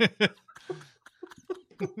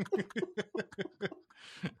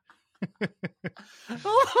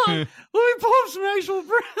 Hold on. Let me pull up some actual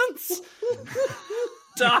brands.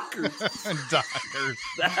 Dockers. Dockers.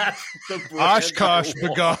 That's the brand. Oshkosh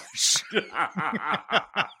bagosh.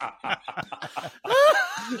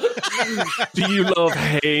 Do you love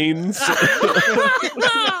Hanes?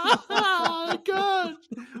 Oh, God.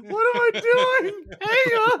 What am I doing? Hang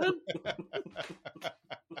on.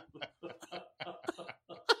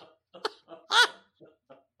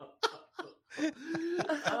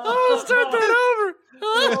 Oh, start that over.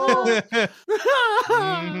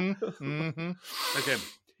 Okay.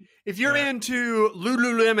 If you're into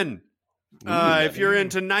Lululemon, if you're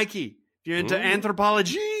into Nike, if you're into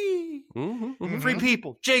Anthropologie, Free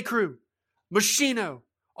People, J. Crew, Moschino,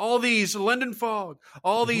 all these, London Fog,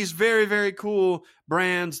 all these very, very cool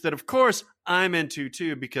brands that, of course, I'm into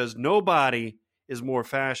too, because nobody is more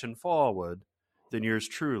fashion forward than yours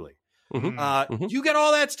truly. You get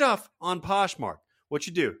all that stuff on Poshmark. What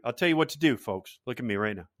you do? I'll tell you what to do, folks. Look at me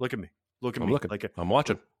right now. Look at me. Look at me. Looking. I'm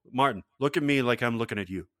watching. Martin, look at me like I'm looking at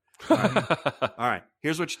you. All right.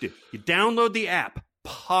 Here's what you do. You download the app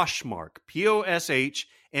Poshmark. Poshmark.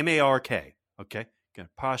 Okay? Got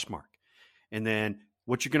Poshmark. And then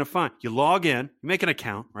what you're going to find, you log in, you make an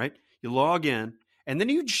account, right? You log in, and then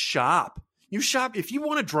you shop. You shop. If you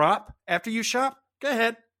want to drop after you shop, go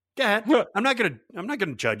ahead. Go ahead. I'm not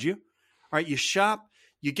gonna judge you. All right, you shop,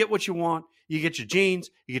 you get what you want, you get your jeans,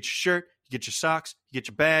 you get your shirt, you get your socks, you get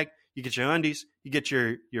your bag, you get your undies, you get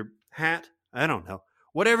your hat, I don't know.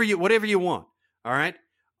 Whatever you want, all right?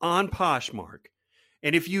 On Poshmark.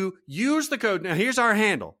 And if you use the code, now here's our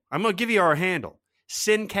handle. I'm going to give you our handle.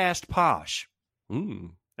 SinCastPosh.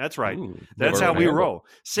 That's right. That's how we roll.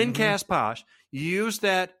 SinCastPosh. You use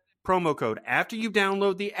that promo code after you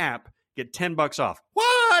download the app, get $10 off.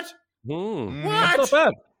 What? What? That's not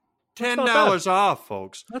bad. $10 off,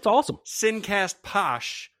 folks. That's awesome.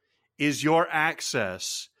 SinCastPosh is your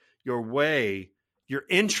access, your way, your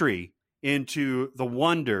entry into the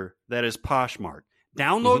wonder that is Poshmark.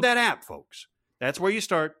 Download that app, folks. That's where you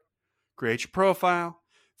start. Create your profile.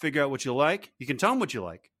 Figure out what you like. You can tell them what you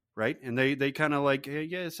like, right? And they kind of like,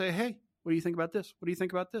 say, hey, what do you think about this? What do you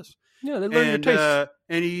think about this? Yeah, they learn your taste.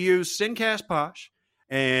 And you use SinCastPosh,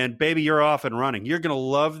 and baby, you're off and running. You're going to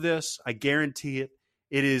love this. I guarantee it.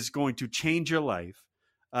 It is going to change your life.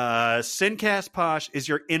 SinCastPosh is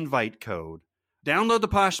your invite code. Download the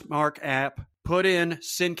Poshmark app. Put in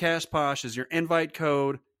SinCastPosh as your invite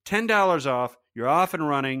code. $10 off. You're off and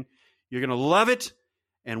running. You're going to love it,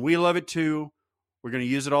 and we love it too. We're going to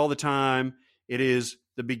use it all the time. It is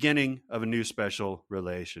the beginning of a new special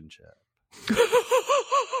relationship.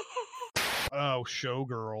 Oh,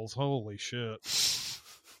 Showgirls. Holy shit.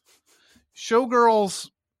 Showgirls,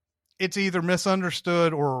 it's either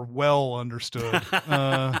misunderstood or well understood.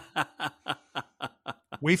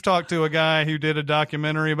 We've talked to a guy who did a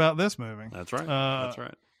documentary about this movie. That's right. That's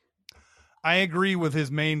right. I agree with his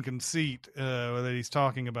main conceit that he's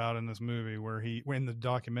talking about in this movie, in the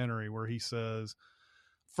documentary, where he says,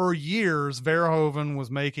 for years, Verhoeven was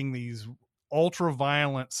making these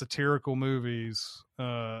ultra-violent satirical movies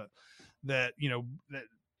that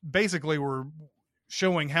basically were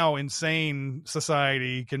showing how insane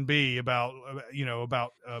society can be about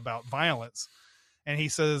violence. And he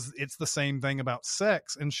says it's the same thing about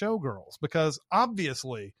sex and Showgirls, because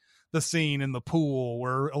obviously the scene in the pool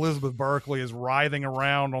where Elizabeth Berkley is writhing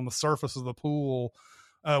around on the surface of the pool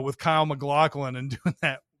with Kyle MacLachlan and doing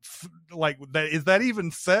that, like, that is that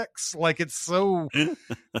even sex? Like, it's so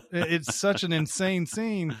it's such an insane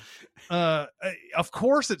scene. Of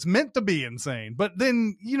course it's meant to be insane, but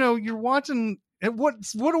then you're watching it, what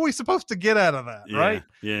are we supposed to get out of that? Right?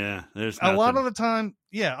 Yeah, there's a lot of the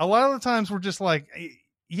times we're just like,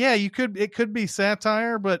 it could be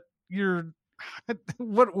satire, but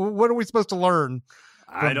what are we supposed to learn?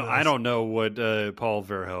 I don't know what Paul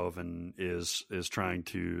Verhoeven is trying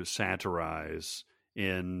to satirize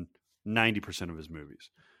in 90% of his movies.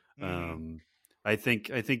 I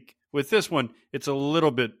think with this one, it's a little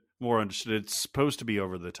bit more understood. It's supposed to be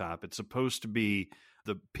over the top. It's supposed to be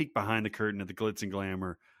the peek behind the curtain of the glitz and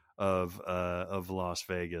glamour of Las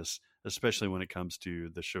Vegas, especially when it comes to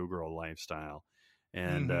the showgirl lifestyle.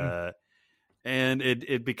 And and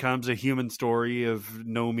it becomes a human story of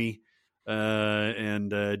Nomi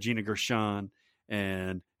and Gina Gershon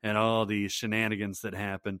and all these shenanigans that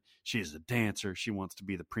happen. She's a dancer. She wants to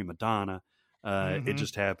be the prima donna. It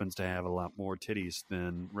just happens to have a lot more titties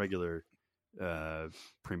than regular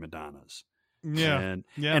prima donnas. And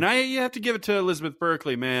you have to give it to Elizabeth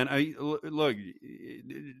Berkley, man. Look,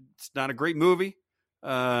 it's not a great movie.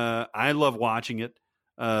 I love watching it,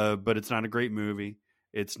 but it's not a great movie.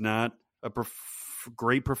 It's not a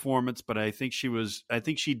great performance, but I think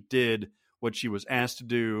she did what she was asked to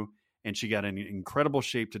do, and she got in incredible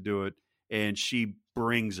shape to do it, and she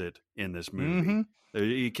brings it in this movie.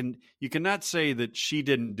 You cannot say that she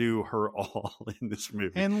didn't do her all in this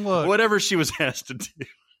movie. And look, whatever she was asked to do.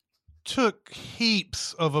 Took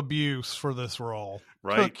heaps of abuse for this role.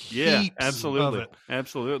 Right. Yeah, absolutely.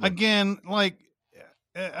 Absolutely. Again, like,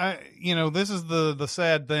 this is the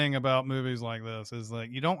sad thing about movies like this is like,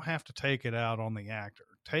 you don't have to take it out on the actor.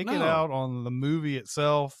 Take it out on the movie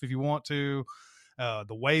itself if you want to. The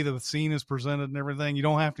way the scene is presented and everything, you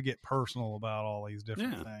don't have to get personal about all these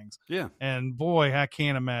different things. Yeah. And boy, I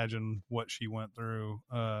can't imagine what she went through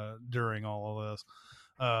during all of this.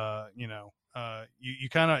 You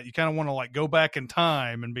kind of want to like go back in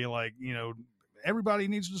time and be like, everybody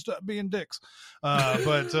needs to stop being dicks.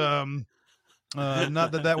 But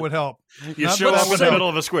not that would help. You show up in the middle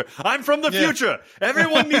of a square. I'm from the future.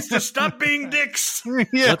 Everyone needs to stop being dicks.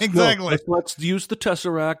 Exactly. Let's use the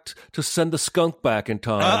Tesseract to send the skunk back in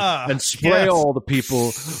time and spray all the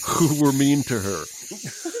people who were mean to her.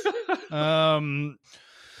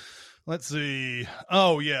 Let's see.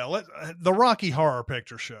 Oh yeah, the Rocky Horror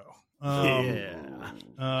Picture Show. One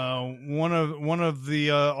of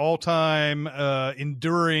the all-time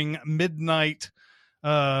enduring midnight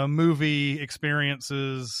movie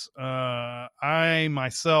experiences. I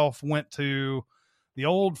myself went to the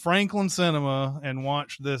old Franklin Cinema and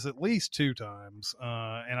watched this at least 2 times,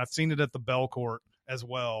 and I've seen it at the Belcourt as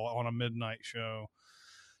well on a midnight show.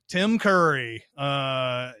 Tim Curry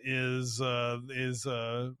is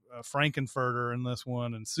Frankenfurter in this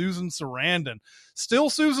one, and Susan Sarandon, still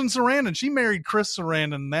Susan Sarandon. She married Chris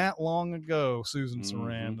Sarandon that long ago. Susan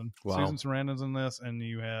Sarandon. Wow. Susan Sarandon's in this, and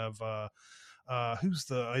you have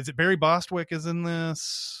is it Barry Bostwick is in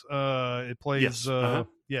this? It plays who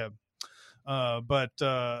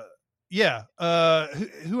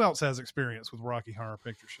else has experience with Rocky Horror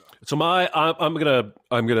Picture Show? So I'm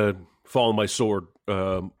gonna follow my sword.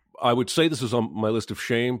 I would say this is on my list of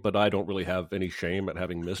shame, but I don't really have any shame at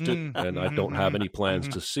having missed it, and I don't have any plans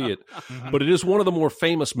to see it. But it is one of the more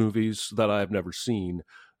famous movies that I've never seen,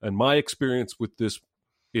 and my experience with this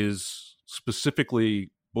is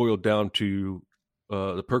specifically boiled down to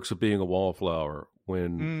The Perks of Being a Wallflower,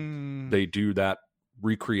 when they do that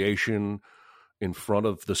recreation in front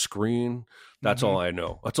of the screen. That's all I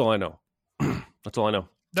know. That's all I know. That's all I know.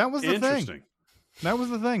 That was the thing. That was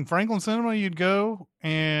the thing. Franklin Cinema, you'd go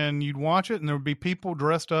and you'd watch it, and there would be people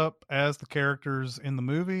dressed up as the characters in the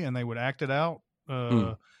movie, and they would act it out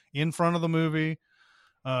in front of the movie.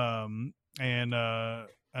 And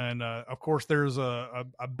of course, there's a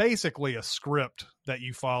basically a script that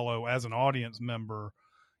you follow as an audience member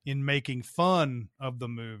in making fun of the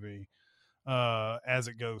movie as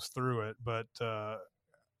it goes through it. But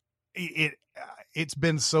it's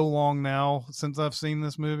been so long now since I've seen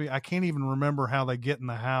this movie. I can't even remember how they get in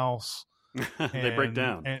the house. They break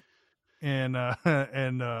down. And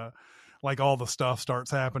like all the stuff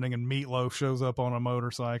starts happening, and Meatloaf shows up on a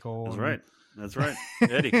motorcycle. That's right.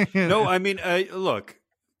 Eddie. No, I mean, look,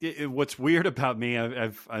 what's weird about me,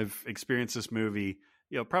 I've experienced this movie,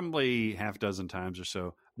 probably half a dozen times or so.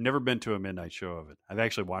 I've never been to a midnight show of it. I've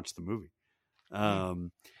actually watched the movie.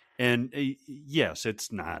 And yes,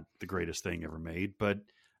 it's not the greatest thing ever made, but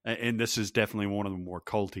and this is definitely one of the more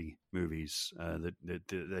culty movies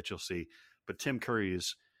that you'll see. But Tim Curry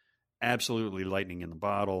is absolutely lightning in the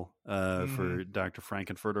bottle for Dr.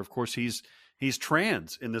 Frankenfurter. Of course, he's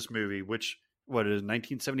trans in this movie, which what is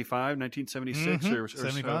 1975, 1976 or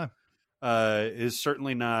 75 so, is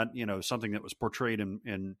certainly not something that was portrayed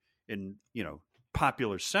in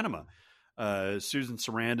popular cinema. Susan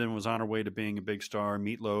Sarandon was on her way to being a big star.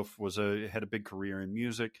 Meatloaf had a big career in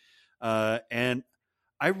music, and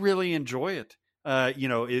I really enjoy it.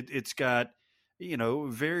 It's got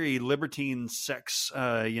very libertine sex.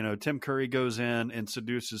 Tim Curry goes in and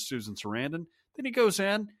seduces Susan Sarandon. Then he goes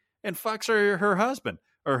in and fucks her husband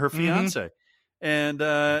or her fiance. And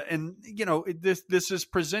this is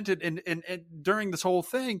presented and during this whole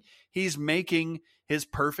thing, he's making his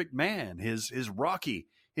perfect man, his Rocky,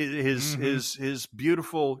 his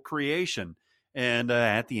beautiful creation. And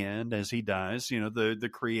at the end, as he dies, the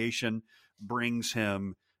creation brings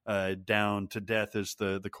him down to death as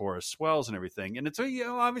the chorus swells and everything. And it's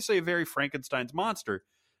obviously a very Frankenstein's monster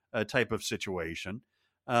type of situation.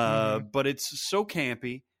 But it's so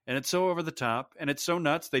campy and it's so over the top, and it's so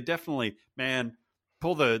nuts. They definitely, man,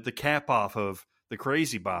 pull the cap off of the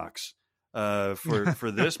crazy box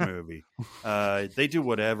for this movie. They do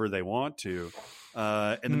whatever they want to.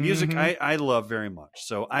 And the music I love very much.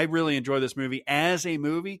 So I really enjoy this movie as a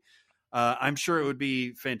movie. I'm sure it would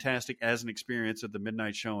be fantastic as an experience at the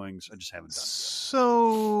midnight showings. I just haven't done it yet.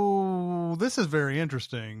 So this is very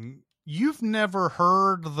interesting. You've never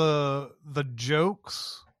heard the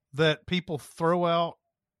jokes that people throw out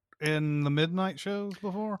in the midnight shows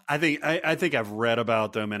before? I think I've read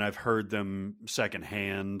about them and I've heard them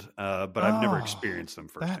secondhand, but I've never experienced them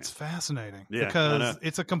firsthand. That's fascinating. Yeah, because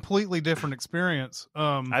it's a completely different experience.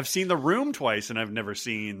 I've seen The Room twice, and I've never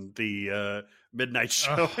seen the midnight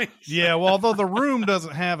showing. Yeah, well, although The Room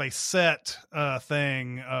doesn't have a set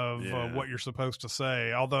thing of what you're supposed to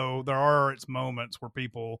say, although there are its moments where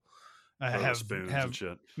people have spoons and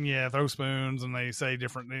shit. Yeah, throw spoons, and they say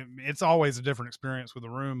different. It's always a different experience with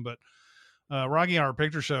The Room, but Rocky Horror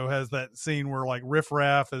Picture Show has that scene where like Riff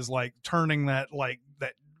Raff is like turning that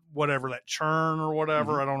churn or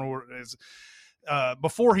whatever. I don't know what it is.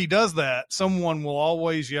 Before he does that, someone will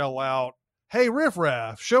always yell out, "Hey, Riff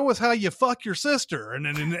Raff, show us how you fuck your sister." And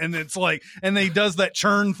then, and it's like, and he does that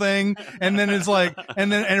churn thing. And then it's like,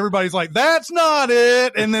 and then everybody's like, "That's not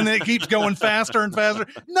it." And then it keeps going faster and faster.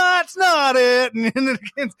 That's not it. And then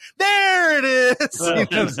it, there it is.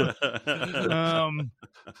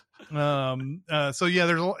 So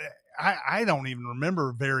yeah, I don't even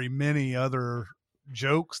remember very many other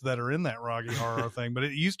jokes that are in that Rocky Horror thing, but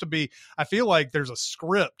it used to be, I feel like there's a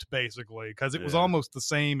script basically, because it was almost the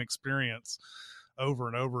same experience over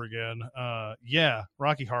and over again.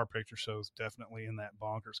 Rocky Horror Picture Show is definitely in that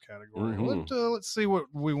bonkers category. Let's see what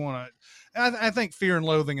we want to, I think Fear and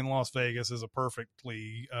Loathing in Las Vegas is a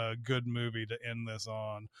perfectly good movie to end this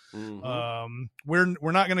on.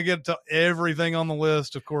 We're not going to get to everything on the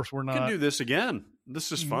list, of course we're not. We can do this again.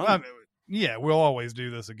 This is fun. We'll always do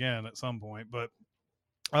this again at some point, but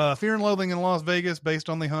Fear and Loathing in Las Vegas, based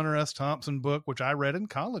on the Hunter S. Thompson book, which I read in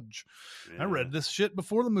college. I read this shit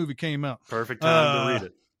before the movie came out. Perfect time to read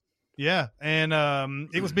it. Yeah, and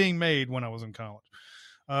it was being made when I was in college.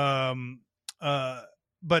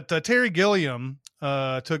 But Terry Gilliam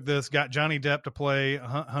took this, got Johnny Depp to play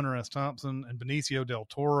Hunter S. Thompson and Benicio del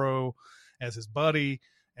Toro as his buddy.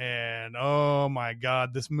 And oh my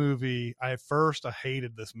God, this movie, I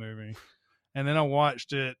hated this movie. And then I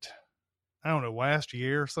watched it, I don't know, last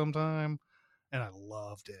year sometime, and I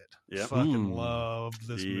loved it. Yep. Fucking loved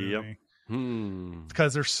this movie.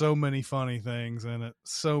 Because there's so many funny things in it.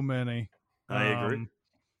 So many. I agree.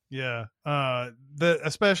 Yeah.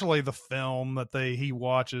 Especially the film that he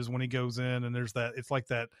watches when he goes in, and there's that, it's like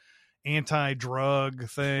that anti-drug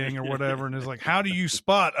thing or whatever, and it's like, how do you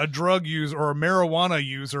spot a drug user or a marijuana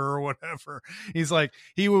user or whatever? He's like,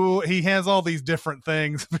 he has all these different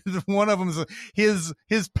things. One of them is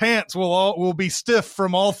his pants will be stiff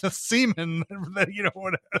from all the semen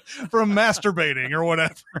that, from masturbating or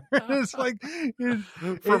whatever. It's like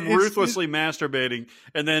from ruthlessly masturbating,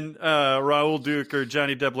 and then Raoul Duke or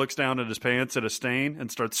Johnny Depp looks down at his pants at a stain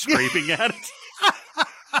and starts scraping at it.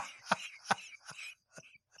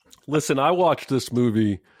 Listen, I watched this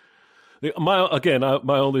movie. My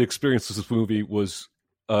only experience with this movie was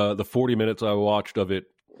the 40 minutes I watched of it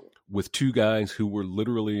with two guys who were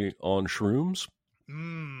literally on shrooms.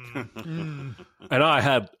 And I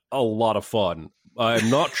had a lot of fun. I'm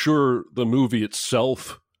not sure the movie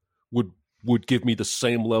itself would give me the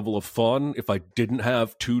same level of fun if I didn't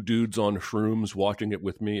have two dudes on shrooms watching it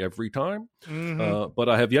with me every time. But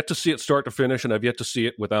I have yet to see it start to finish, and I've yet to see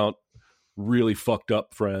it without really fucked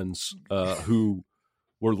up friends who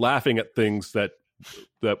were laughing at things that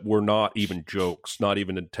were not even jokes, not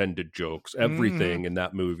even intended jokes. Everything in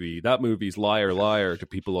that movie's liar, liar to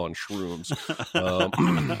people on shrooms.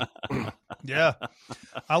 Yeah,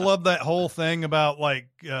 I love that whole thing about like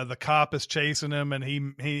the cop is chasing him, and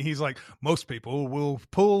he's like, most people will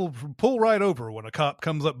pull right over when a cop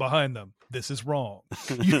comes up behind them. This is wrong.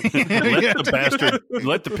 Let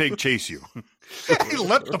the pig chase you.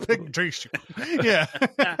 Let the pig chase you. Yeah.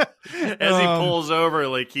 As he pulls over,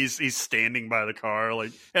 like he's standing by the car,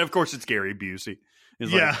 like, and of course it's Gary Busey.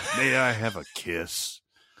 He's like, "May I have a kiss?"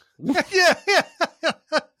 Yeah.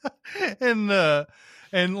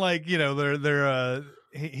 And like,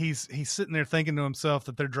 he's sitting there thinking to himself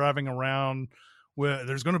that they're driving around where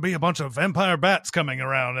there's going to be a bunch of vampire bats coming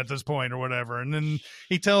around at this point or whatever. And then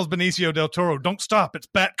he tells Benicio del Toro, "Don't stop. It's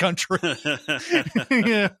bat country."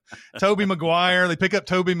 Yeah. Tobey Maguire. They pick up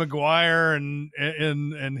Tobey Maguire and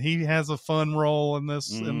he has a fun role in this,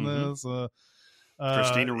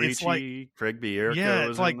 Christina Ricci, Craig Bierko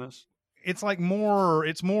is in this. it's like more.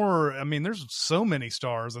 It's more. I mean, there's so many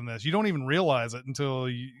stars in this. You don't even realize it until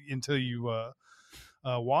you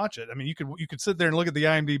watch it. I mean, you could sit there and look at the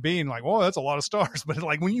IMDb and like, whoa, that's a lot of stars. But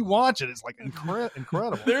like when you watch it, it's like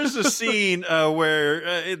incredible. There's a scene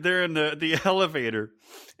where they're in the elevator,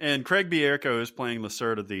 and Craig Bierko is playing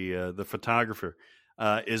Lacerda, the photographer,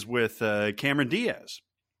 is with Cameron Diaz,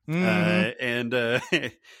 and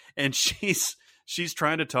she's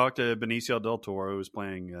trying to talk to Benicio del Toro, who's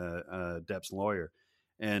playing Depp's lawyer,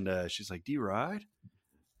 and she's like, "Do you ride?"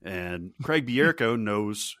 And Craig Bierko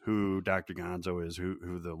knows who Dr. Gonzo is,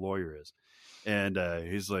 who the lawyer is. And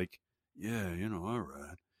he's like, yeah, I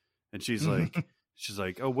ride. And she's like,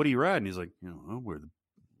 oh, what do you ride? And he's like, I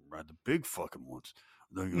ride the big fucking ones.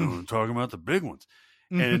 I'm talking about the big ones.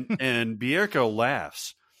 And Bierko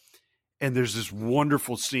laughs. And there's this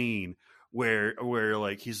wonderful scene where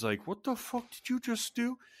like, he's like, what the fuck did you just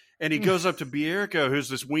do? And he goes up to Bierko, who's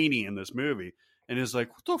this weenie in this movie. And he's like,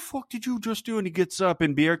 what the fuck did you just do? And he gets up,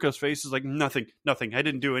 and Bierko's face is like, nothing. I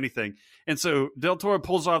didn't do anything. And so Del Toro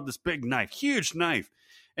pulls off this big knife, huge knife.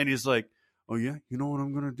 And he's like, oh, yeah, you know what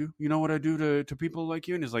I'm going to do? You know what I do to people like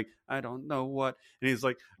you? And he's like, I don't know what. And he's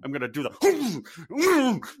like, I'm going to do the...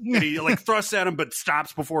 and he like thrusts at him, but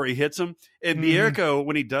stops before he hits him. And Bierko,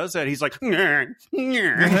 when he does that, he's like... he makes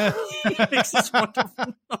this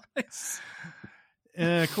wonderful noise.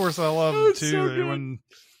 And of course, I love too so when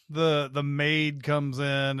the maid comes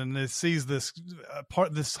in and sees this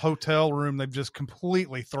this hotel room they've just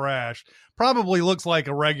completely thrashed. Probably looks like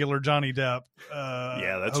a regular Johnny Depp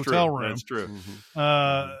that's hotel true. room. That's true.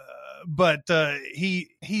 But he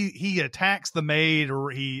attacks the maid,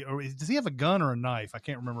 or does he have a gun or a knife? I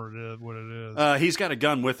can't remember what it is. He's got a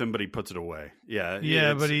gun with him, but he puts it away.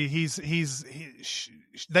 Yeah, but she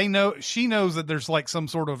knows that there's like some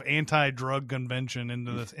sort of anti-drug convention in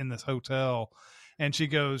this hotel. And she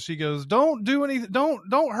goes, don't do anything. Don't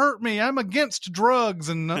hurt me. I'm against drugs.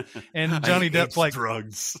 And Johnny Depp's like,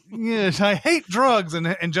 drugs. Yes, I hate drugs.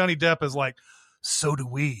 And Johnny Depp is like, so do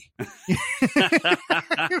we.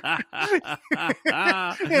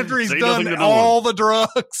 After he's done all the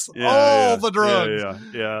drugs, the drugs.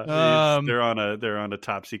 Yeah. They're on a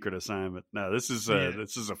top secret assignment. No, this is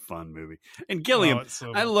a fun movie. And Gilliam,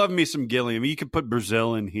 I love me some Gilliam. You could put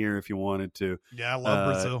Brazil in here if you wanted to. Yeah, I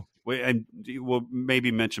love Brazil. And we'll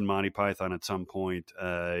maybe mention Monty Python at some point.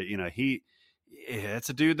 It's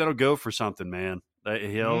a dude that'll go for something, man.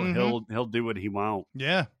 He'll do what he wants.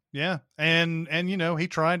 Yeah. Yeah. And he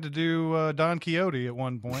tried to do Don Quixote at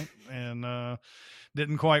one point and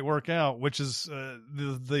didn't quite work out, which is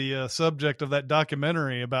the subject of that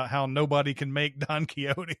documentary about how nobody can make Don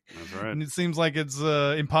Quixote. That's right. And it seems like it's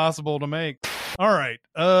impossible to make. All right.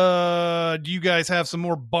 Do you guys have some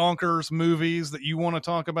more bonkers movies that you want to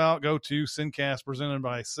talk about? Go to Sincast presented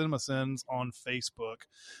by CinemaSins on Facebook.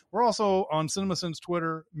 We're also on CinemaSins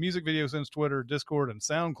Twitter, Music Video Sins Twitter, Discord, and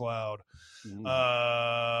SoundCloud.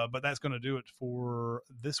 But that's going to do it for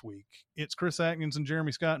this week. It's Chris Atkins and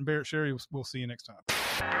Jeremy Scott and Barrett Sherry. We'll see you next time.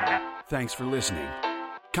 Thanks for listening.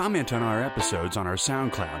 Comment on our episodes on our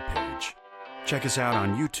SoundCloud page. Check us out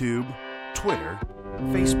on YouTube, Twitter,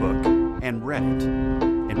 Facebook, and Reddit.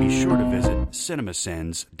 And be sure to visit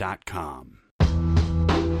cinemasins.com.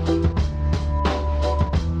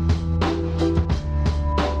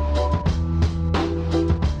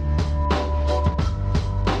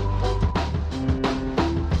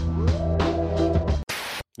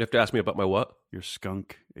 You have to ask me about my what? Your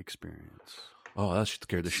skunk experience. Oh, that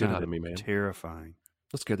scared the shit out of me, man. Terrifying.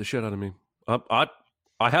 That scared the shit out of me. I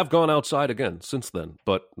have gone outside again since then,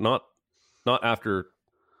 but not after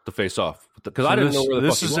the Face Off, because I didn't know where the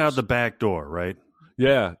fuck he was. This is out the back door, right?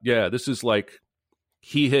 Yeah. This is like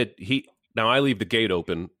he. Now I leave the gate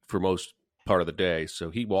open for most part of the day, so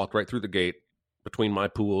he walked right through the gate between my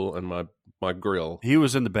pool and my grill. He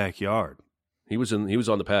was in the backyard. He was on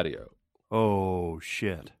the patio. Oh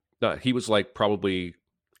shit! No, he was like probably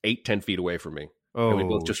 8-10 feet away from me. Oh, and we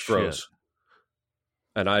both just froze.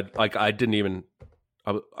 And I didn't even.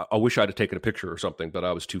 I wish I'd have taken a picture or something, but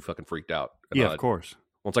I was too fucking freaked out. And of course.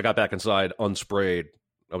 Once I got back inside, unsprayed,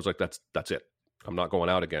 I was like, "That's it. I'm not going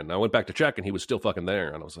out again." And I went back to check, and he was still fucking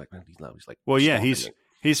there. And I was like, "Man, he's like." Well, yeah, he's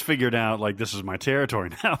figured out like this is my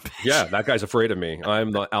territory now. Yeah, that guy's afraid of me.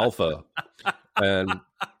 I'm the alpha, and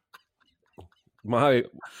my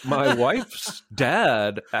wife's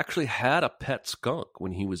dad actually had a pet skunk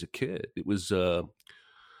when he was a kid. It was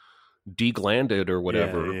deglanded or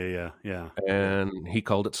whatever. Yeah. And he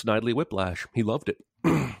called it Snidely Whiplash. He loved it.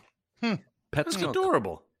 Pet That's skunk.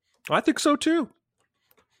 Adorable. I think so too.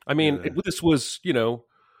 I mean, this was,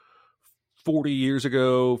 40 years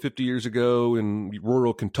ago, 50 years ago in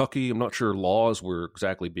rural Kentucky. I'm not sure laws were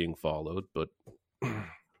exactly being followed, but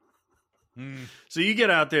So you get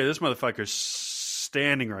out there, this motherfucker's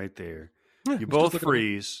standing right there. Yeah, You it's both just looking at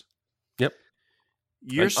him. freeze. Yep.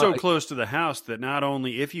 You're And so I- close to the house that not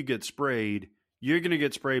only if you get sprayed, you're going to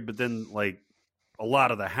get sprayed, but then like a lot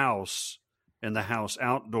of the house and the house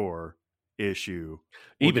outdoor issue,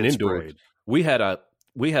 will even get indoors. sprayed. We had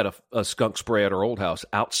a skunk spray at our old house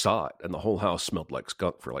outside, and the whole house smelled like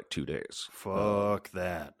skunk for like 2 days. Fuck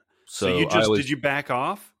that. So you just I was, did you back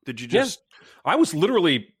off? Did you Yeah. just?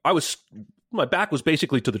 my back was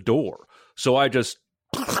basically to the door, so I just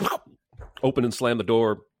opened and slammed the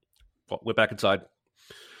door, went back inside,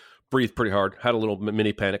 breathed pretty hard, had a little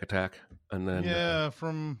mini panic attack, and then Yeah,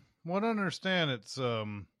 from what I understand, it's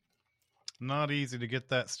not easy to get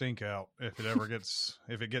that stink out if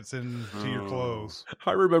it gets into your clothes.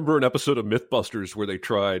 I remember an episode of Mythbusters where they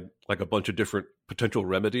tried like a bunch of different potential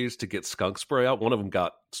remedies to get skunk spray out. One of them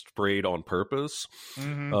got sprayed on purpose.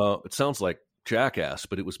 Mhm. It sounds like Jackass,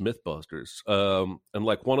 but it was Mythbusters. And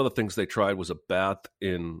like one of the things they tried was a bath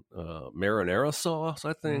in marinara sauce,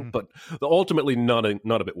 I think. But ultimately, none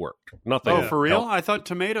of it worked. Nothing. Oh, for real? helped. I thought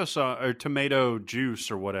tomato sauce or tomato juice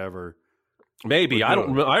or whatever. Maybe I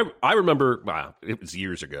Would don't. do I remember. It was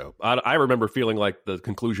years ago. I remember feeling like the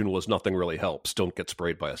conclusion was nothing really helps. Don't get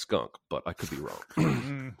sprayed by a skunk, but I could be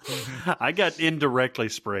wrong. I got indirectly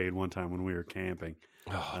sprayed one time when we were camping,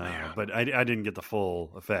 Oh man. but I didn't get the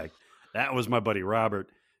full effect. That was my buddy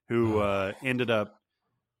Robert, who ended up.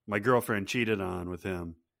 My girlfriend cheated on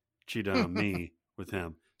me with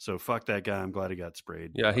him. So fuck that guy. I'm glad he got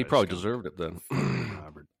sprayed. Yeah, he by a probably skunk. deserved it then.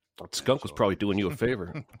 Robert. That skunk was probably doing you a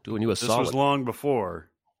favor, doing you a This solid. was long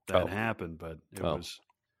before that Oh. happened, but it Oh. was.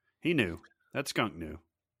 He knew. That skunk knew.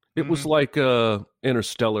 It was like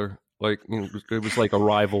Interstellar. Like it was like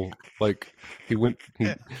Arrival. Like he went.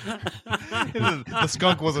 The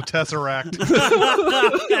skunk was a tesseract.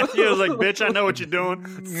 He was like, "Bitch, I know what you're doing."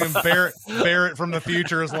 And Barrett from the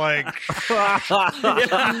future is like,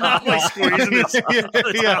 Like squeezing his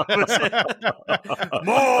yeah.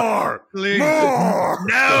 More. More!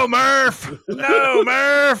 No, Murph! No,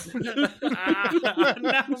 Murph!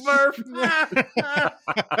 No, Murph.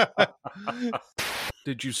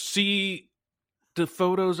 Did you see the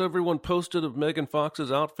photos everyone posted of Megan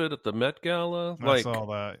Fox's outfit at the Met Gala? I saw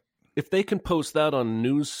that. If they can post that on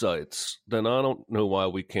news sites, then I don't know why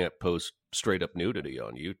we can't post straight up nudity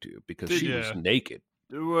on YouTube because she was naked.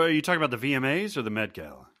 Are you talking about the VMAs or the Met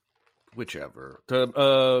Gala? Whichever.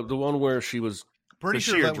 The one where she was. Pretty The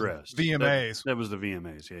sure sheer that dress. was VMAs. That was the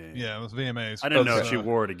VMAs. Yeah. Yeah, it was VMAs. I didn't know if Okay. she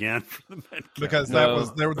wore it again for the Met Gala. Because that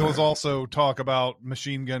was there was also talk about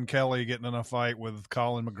Machine Gun Kelly getting in a fight with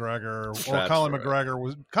Colin McGregor, or That's Colin right.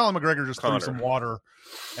 McGregor just Connor. threw some water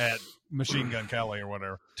at Machine Gun Kelly or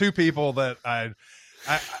whatever. Two people that I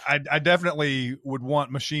definitely would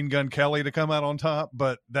want Machine Gun Kelly to come out on top,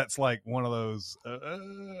 but that's like one of those.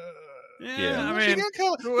 Yeah, I Machine mean,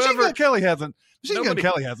 Gun Kelly hasn't. Machine nobody-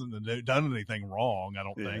 Gun Kelly hasn't done anything wrong. I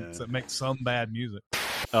don't think. Yeah. Except make some bad music.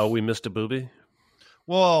 Oh, we missed a booby?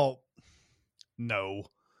 Well, no.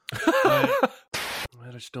 I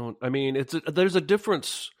just don't. I mean, there's a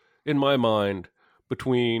difference in my mind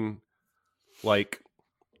between like,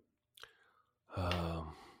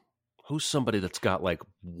 who's somebody that's got like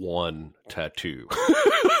one tattoo.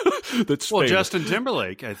 That's well, famous. Justin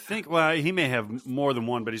Timberlake, I think. Well, he may have more than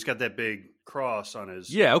one, but he's got that big cross on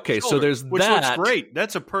his. Yeah. Okay. So shoulder, there's which that. looks great.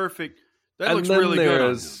 That's a perfect. That and looks then really good. On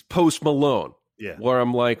him. there's Post Malone, Yeah, where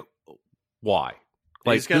I'm like, why?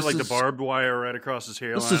 he's got this like the is- barbed wire right across his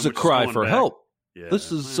hairline. This is a which cry going for back. help. Yeah.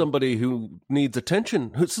 This is Well, somebody who needs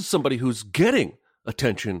attention. This is somebody who's getting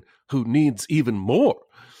attention, who needs even more.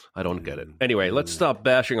 I don't get it. Anyway, let's stop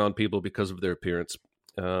bashing on people because of their appearance.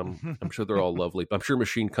 I'm sure they're all lovely. I'm sure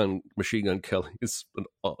Machine Gun Kelly is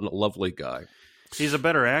a lovely guy. He's a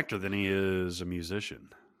better actor than he is a musician.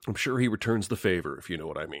 I'm sure he returns the favor, if you know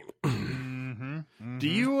what I mean. Do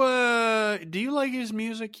you like his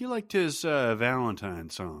music? You liked his Valentine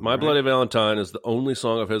song. My right? Bloody Valentine is the only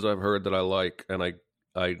song of his I've heard that I like, and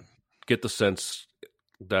I get the sense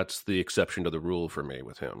that's the exception to the rule for me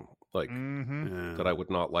with him. Like, Yeah. that I would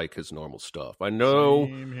not like his normal stuff. I know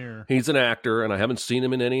Same here. he's an actor, and I haven't seen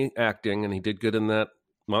him in any acting, and he did good in that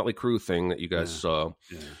Motley Crue thing that you guys saw.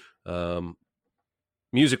 Yeah.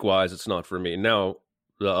 Music-wise, it's not for me. Now,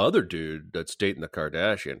 the other dude that's dating the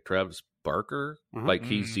Kardashian, Travis Barker, like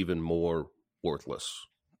he's even more worthless,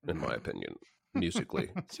 in my opinion,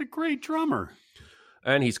 musically. It's a great drummer.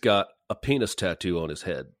 And he's got a penis tattoo on his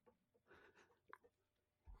head.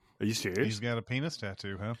 Are you serious? He's got a penis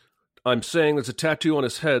tattoo, huh? I'm saying there's a tattoo on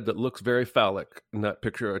his head that looks very phallic in that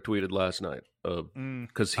picture I tweeted last night.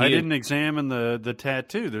 Because I didn't examine the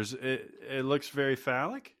tattoo. It looks very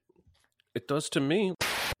phallic. It does to me.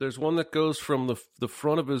 There's one that goes from the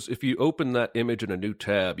front of his. If you open that image in a new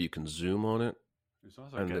tab, you can zoom on it.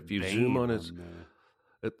 And if you zoom on it,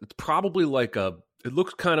 it's probably like a. It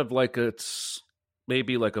looks kind of like it's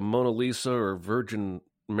maybe like a Mona Lisa or Virgin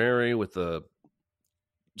Mary with a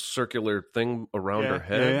circular thing around her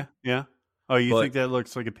head. Yeah. Oh, you think that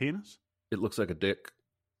looks like a penis? It looks like a dick.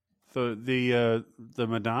 The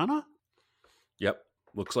Madonna? Yep,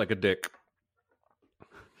 looks like a dick.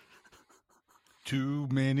 Too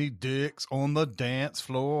many dicks on the dance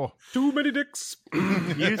floor. Too many dicks.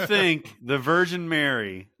 You think the Virgin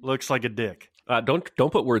Mary looks like a dick? Don't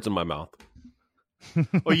put words in my mouth.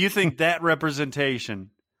 Well, you think that representation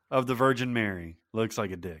of the Virgin Mary looks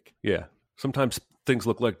like a dick? Yeah. Sometimes things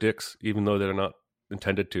look like dicks, even though they're not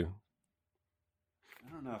intended to. I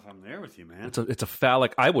don't know if I'm there with you, man. It's a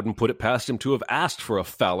phallic. I wouldn't put it past him to have asked for a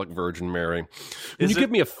phallic Virgin Mary. Can you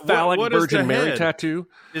give me a phallic Virgin Mary tattoo?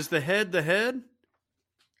 Is the head the head?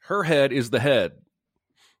 Her head is the head.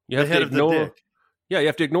 You have to ignore. The dick. Yeah, you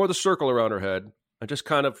have to ignore the circle around her head and just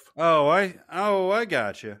kind of. Oh, I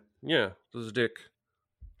got you. Yeah, this is a dick.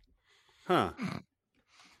 Huh.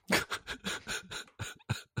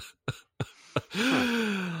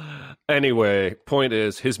 Anyway, point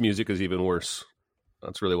is, his music is even worse.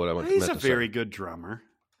 That's really what I meant to say. He's a very good drummer.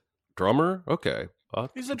 Drummer? Okay.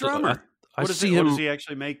 He's a drummer. I see him. Does he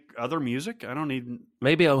actually make other music? I don't even.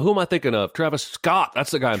 Maybe who am I thinking of? Travis Scott.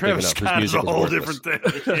 That's the guy I'm thinking of. Travis Scott is a whole different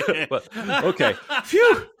thing. But, okay.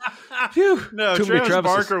 Phew. No, Travis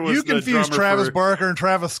Barker was you confuse Travis Barker and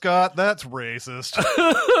Travis Scott. That's racist.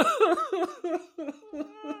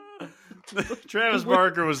 Travis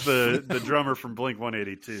Barker was the drummer from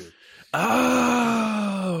Blink-182.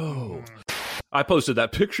 Oh. I posted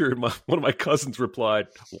that picture and one of my cousins replied,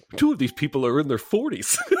 2 of these people are in their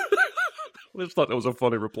 40s. I just thought that was a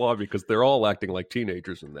funny reply because they're all acting like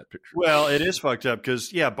teenagers in that picture. Well, it is fucked up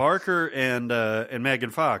because, Barker and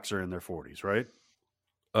Megan Fox are in their 40s, right?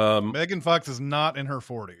 Megan Fox is not in her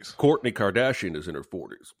 40s. Kourtney Kardashian is in her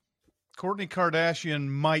 40s. Kourtney Kardashian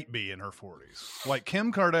might be in her 40s. Like,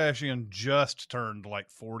 Kim Kardashian just turned,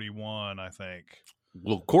 41, I think.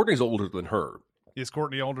 Well, Kourtney's older than her. Is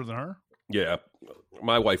Kourtney older than her? Yeah.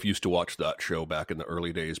 My wife used to watch that show back in the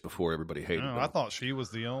early days before everybody hated them. I thought she was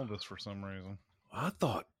the oldest for some reason. I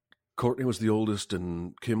thought Kourtney was the oldest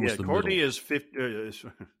and Kim was the middle. Kourtney is 50.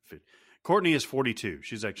 Kourtney is 42.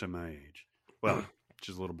 She's actually my age. Well,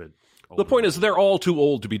 she's a little bit older. The point is they're all too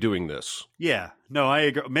old to be doing this. Yeah. No, I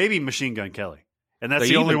agree. Maybe Machine Gun Kelly. And that's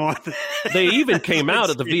the only one. They even came out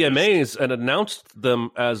at the VMAs and announced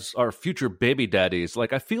them as our future baby daddies.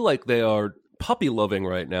 I feel like they are puppy loving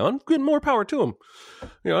right now, and good, more power to them.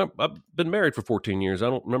 I've been married for 14 years.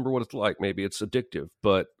 I don't remember what it's like. Maybe it's addictive,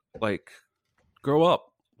 but grow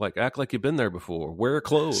up. Act like you've been there before. Wear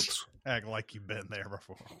clothes. Act like you've been there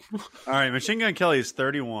before. All right, Machine Gun Kelly is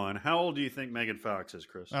 31. How old do you think Megan Fox is,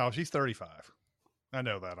 Chris? Oh, she's 35. I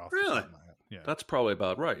know that off. Really? Yeah, that's probably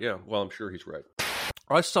about right. Yeah. Well, I'm sure he's right.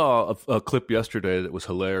 I saw a clip yesterday that was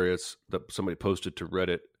hilarious that somebody posted to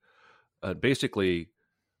Reddit. Basically,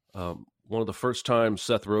 one of the first times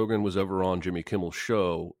Seth Rogen was ever on Jimmy Kimmel's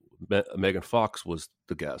show, Megan Fox was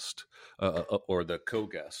the guest or the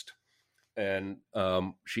co-guest. And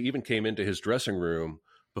she even came into his dressing room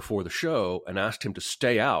before the show and asked him to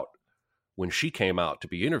stay out when she came out to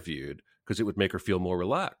be interviewed because it would make her feel more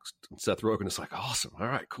relaxed. And Seth Rogen is like, awesome. All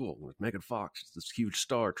right, cool. With Megan Fox, this huge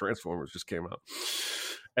star, Transformers just came out.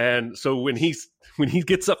 And so when he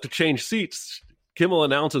gets up to change seats, Kimmel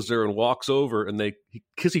announces her and walks over and they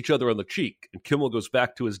kiss each other on the cheek. And Kimmel goes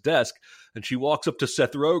back to his desk and she walks up to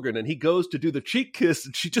Seth Rogen and he goes to do the cheek kiss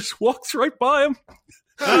and she just walks right by him.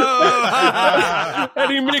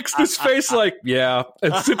 And he makes this face like, yeah,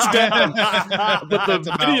 and sits down. But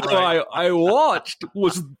the video I watched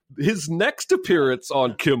was his next appearance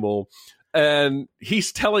on Kimmel. And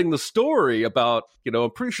he's telling the story about,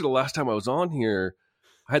 I'm pretty sure the last time I was on here,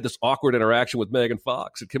 I had this awkward interaction with Megan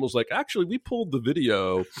Fox. And Kimmel's like, actually, we pulled the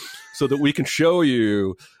video so that we can show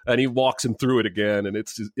you. And he walks him through it again. And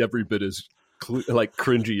it's every bit as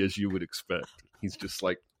cringy as you would expect. He's just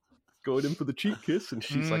going in for the cheek kiss. And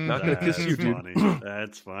she's not going to kiss you, dude.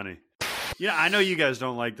 That's funny. Yeah, I know you guys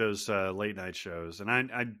don't like those late night shows. And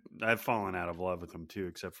I've fallen out of love with them, too,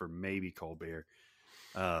 except for maybe Colbert.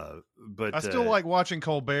 But I still like watching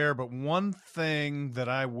Colbert, but one thing that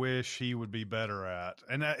I wish he would be better at,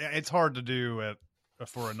 and it's hard to do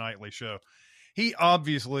for a nightly show, he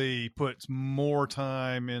obviously puts more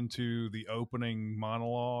time into the opening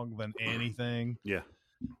monologue than anything. Yeah.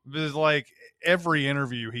 There's like every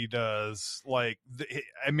interview he does, like,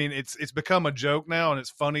 I mean, it's become a joke now, and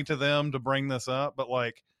it's funny to them to bring this up. But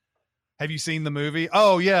like, have you seen the movie?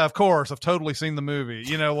 Oh yeah, of course, I've totally seen the movie.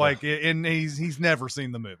 You know, like, and he's never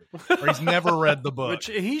seen the movie, or he's never read the book. Which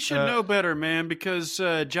he should know better, man, because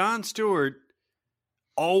Jon Stewart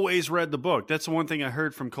always read the book. That's the one thing I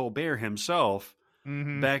heard from Colbert himself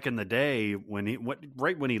back in the day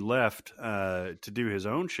right when he left to do his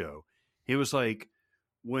own show. He was like,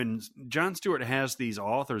 when Jon Stewart has these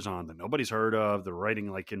authors on that nobody's heard of, they're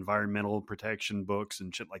writing like environmental protection books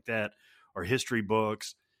and shit like that, or history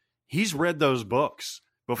books, he's read those books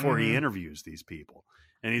before he interviews these people.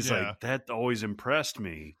 And he's like, that always impressed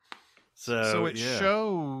me. So it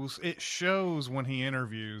shows when he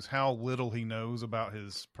interviews how little he knows about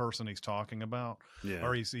his person he's talking about,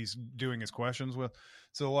 or he's doing his questions with.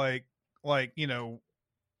 So like, you know,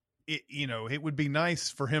 it would be nice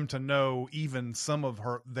for him to know even some of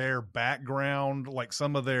their background, like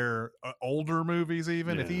some of their older movies,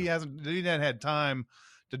 even if he hadn't had time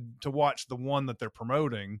to watch the one that they're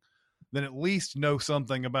promoting, then at least know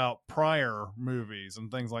something about prior movies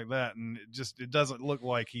and things like that. And it doesn't look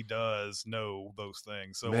like he does know those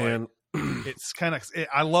things. So Man. Like, it's kind of,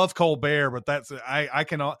 I love Colbert, but I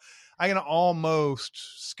can almost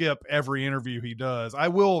skip every interview he does. I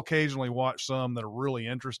will occasionally watch some that are really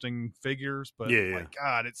interesting figures, but my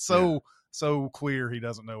God, it's so clear he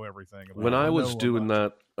doesn't know everything. When I was doing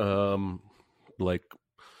that, like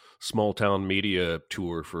small town media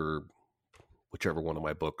tour for whichever one of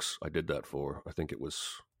my books I did that for, I think it was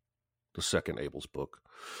the second Abel's book,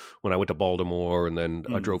 when I went to Baltimore and then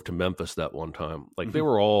I drove to Memphis that one time, like they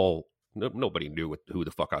were all, nobody knew who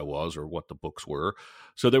the fuck I was or what the books were.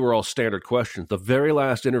 So they were all standard questions. The very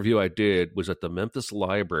last interview I did was at the Memphis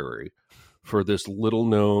Library for this little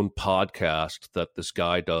known podcast that this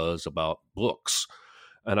guy does about books.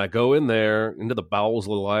 And I go in there into the bowels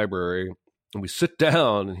of the library and we sit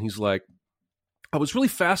down and he's like, I was really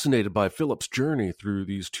fascinated by Philip's journey through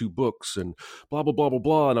these two books and blah, blah, blah, blah,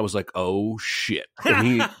 blah. And I was like, oh shit.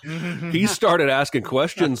 And he started asking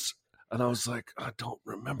questions. And I was like, I don't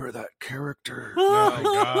remember that character.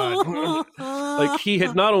 Oh, God. Like, he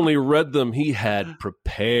had not only read them, he had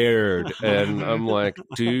prepared. And I'm like,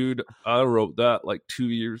 dude, I wrote that like 2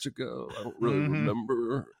 years ago. I don't really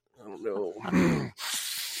remember. I don't know.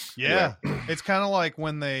 Yeah. It's kind of like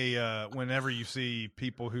when they, whenever you see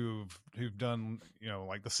people who've done, you know,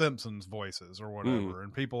 like the Simpsons voices or whatever,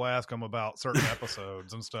 and people ask them about certain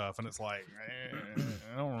episodes and stuff, and it's like,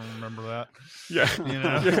 I don't remember that. Yeah. You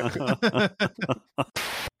know?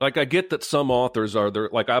 Like, I get that some authors are there.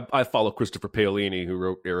 Like, I follow Christopher Paolini, who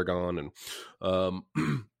wrote Aragon,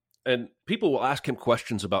 and people will ask him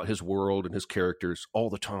questions about his world and his characters all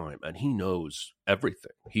the time, and he knows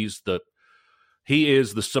everything. He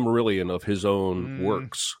is the Silmarillion of his own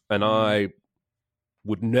works, and I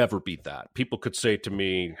would never be that. People could say to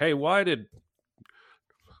me, hey, why did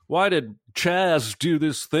Chaz do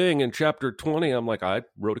this thing in chapter 20? I'm like, I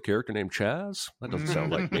wrote a character named Chaz? That doesn't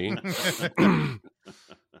sound like me.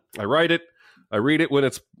 I write it, I read it when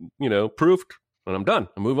it's, you know, proofed, and I'm done.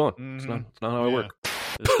 I move on. It's not how I work.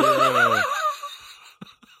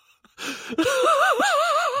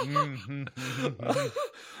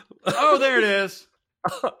 Oh, there it is.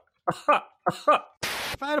 If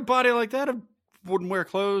I had a body like that, I wouldn't wear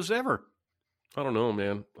clothes ever. I don't know,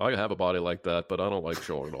 man. I have a body like that, but I don't like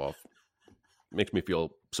showing it off. It makes me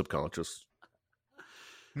feel subconscious.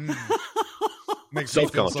 Makes me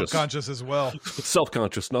feel subconscious as well.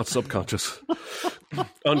 Self-conscious, not subconscious.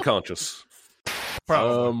 Unconscious.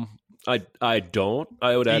 Probably. I don't.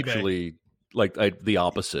 I would eBay. actually the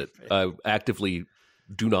opposite. I actively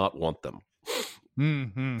do not want them.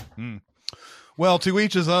 Well, to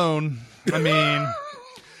each his own. I mean,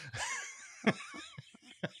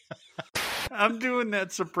 I'm doing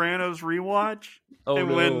that Sopranos rewatch, and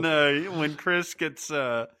no. when Chris gets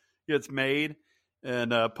made,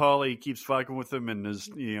 and Paulie keeps fucking with him and is,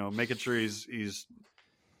 you know, making sure he's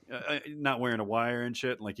not wearing a wire and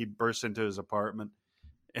shit. And, like, he bursts into his apartment.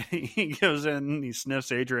 And he goes in and he sniffs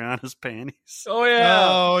Adriana's panties. Oh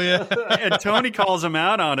yeah. And Tony calls him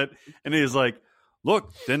out on it, and he's like,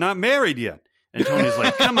 "Look, they're not married yet." And Tony's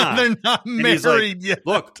like, "Come on, they're not married yet."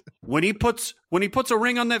 Look, when he puts a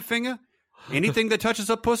ring on that finger, anything that touches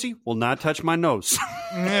a pussy will not touch my nose.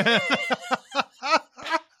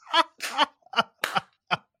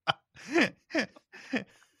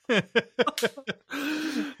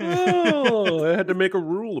 Oh, I had to make a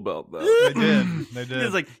rule about that. They did.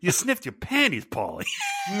 He's like, "You sniffed your panties, Paulie."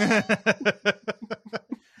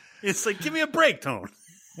 It's like, give me a break, Tone.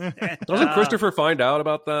 Doesn't Christopher find out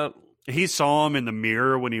about that? He saw him in the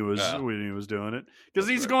mirror when he was doing it, because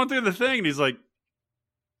he's going through the thing, and he's like,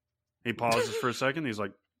 he pauses for a second. He's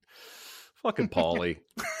like, fucking Paulie.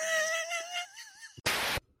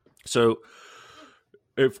 So,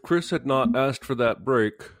 if Chris had not asked for that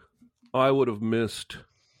break, I would have missed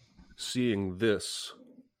seeing this.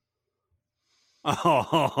 What's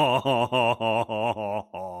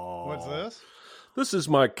this? This is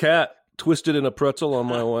my cat twisted in a pretzel on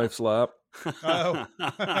my wife's lap. Oh.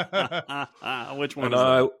 Which one? And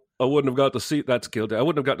I wouldn't have got to see that's guilty. I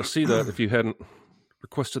wouldn't have got to see that if you hadn't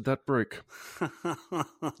requested that break.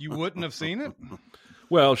 You wouldn't have seen it?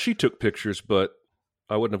 Well, she took pictures, but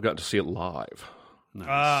I wouldn't have gotten to see it live. Nice.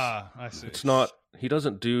 Ah, I see. It's not. He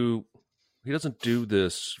doesn't do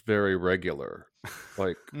this very regular.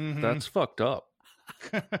 Like that's fucked up.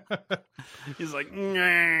 He's like,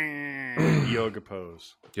 yoga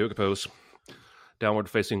pose. Yoga pose. Downward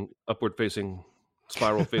facing, upward facing,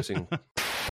 spiral facing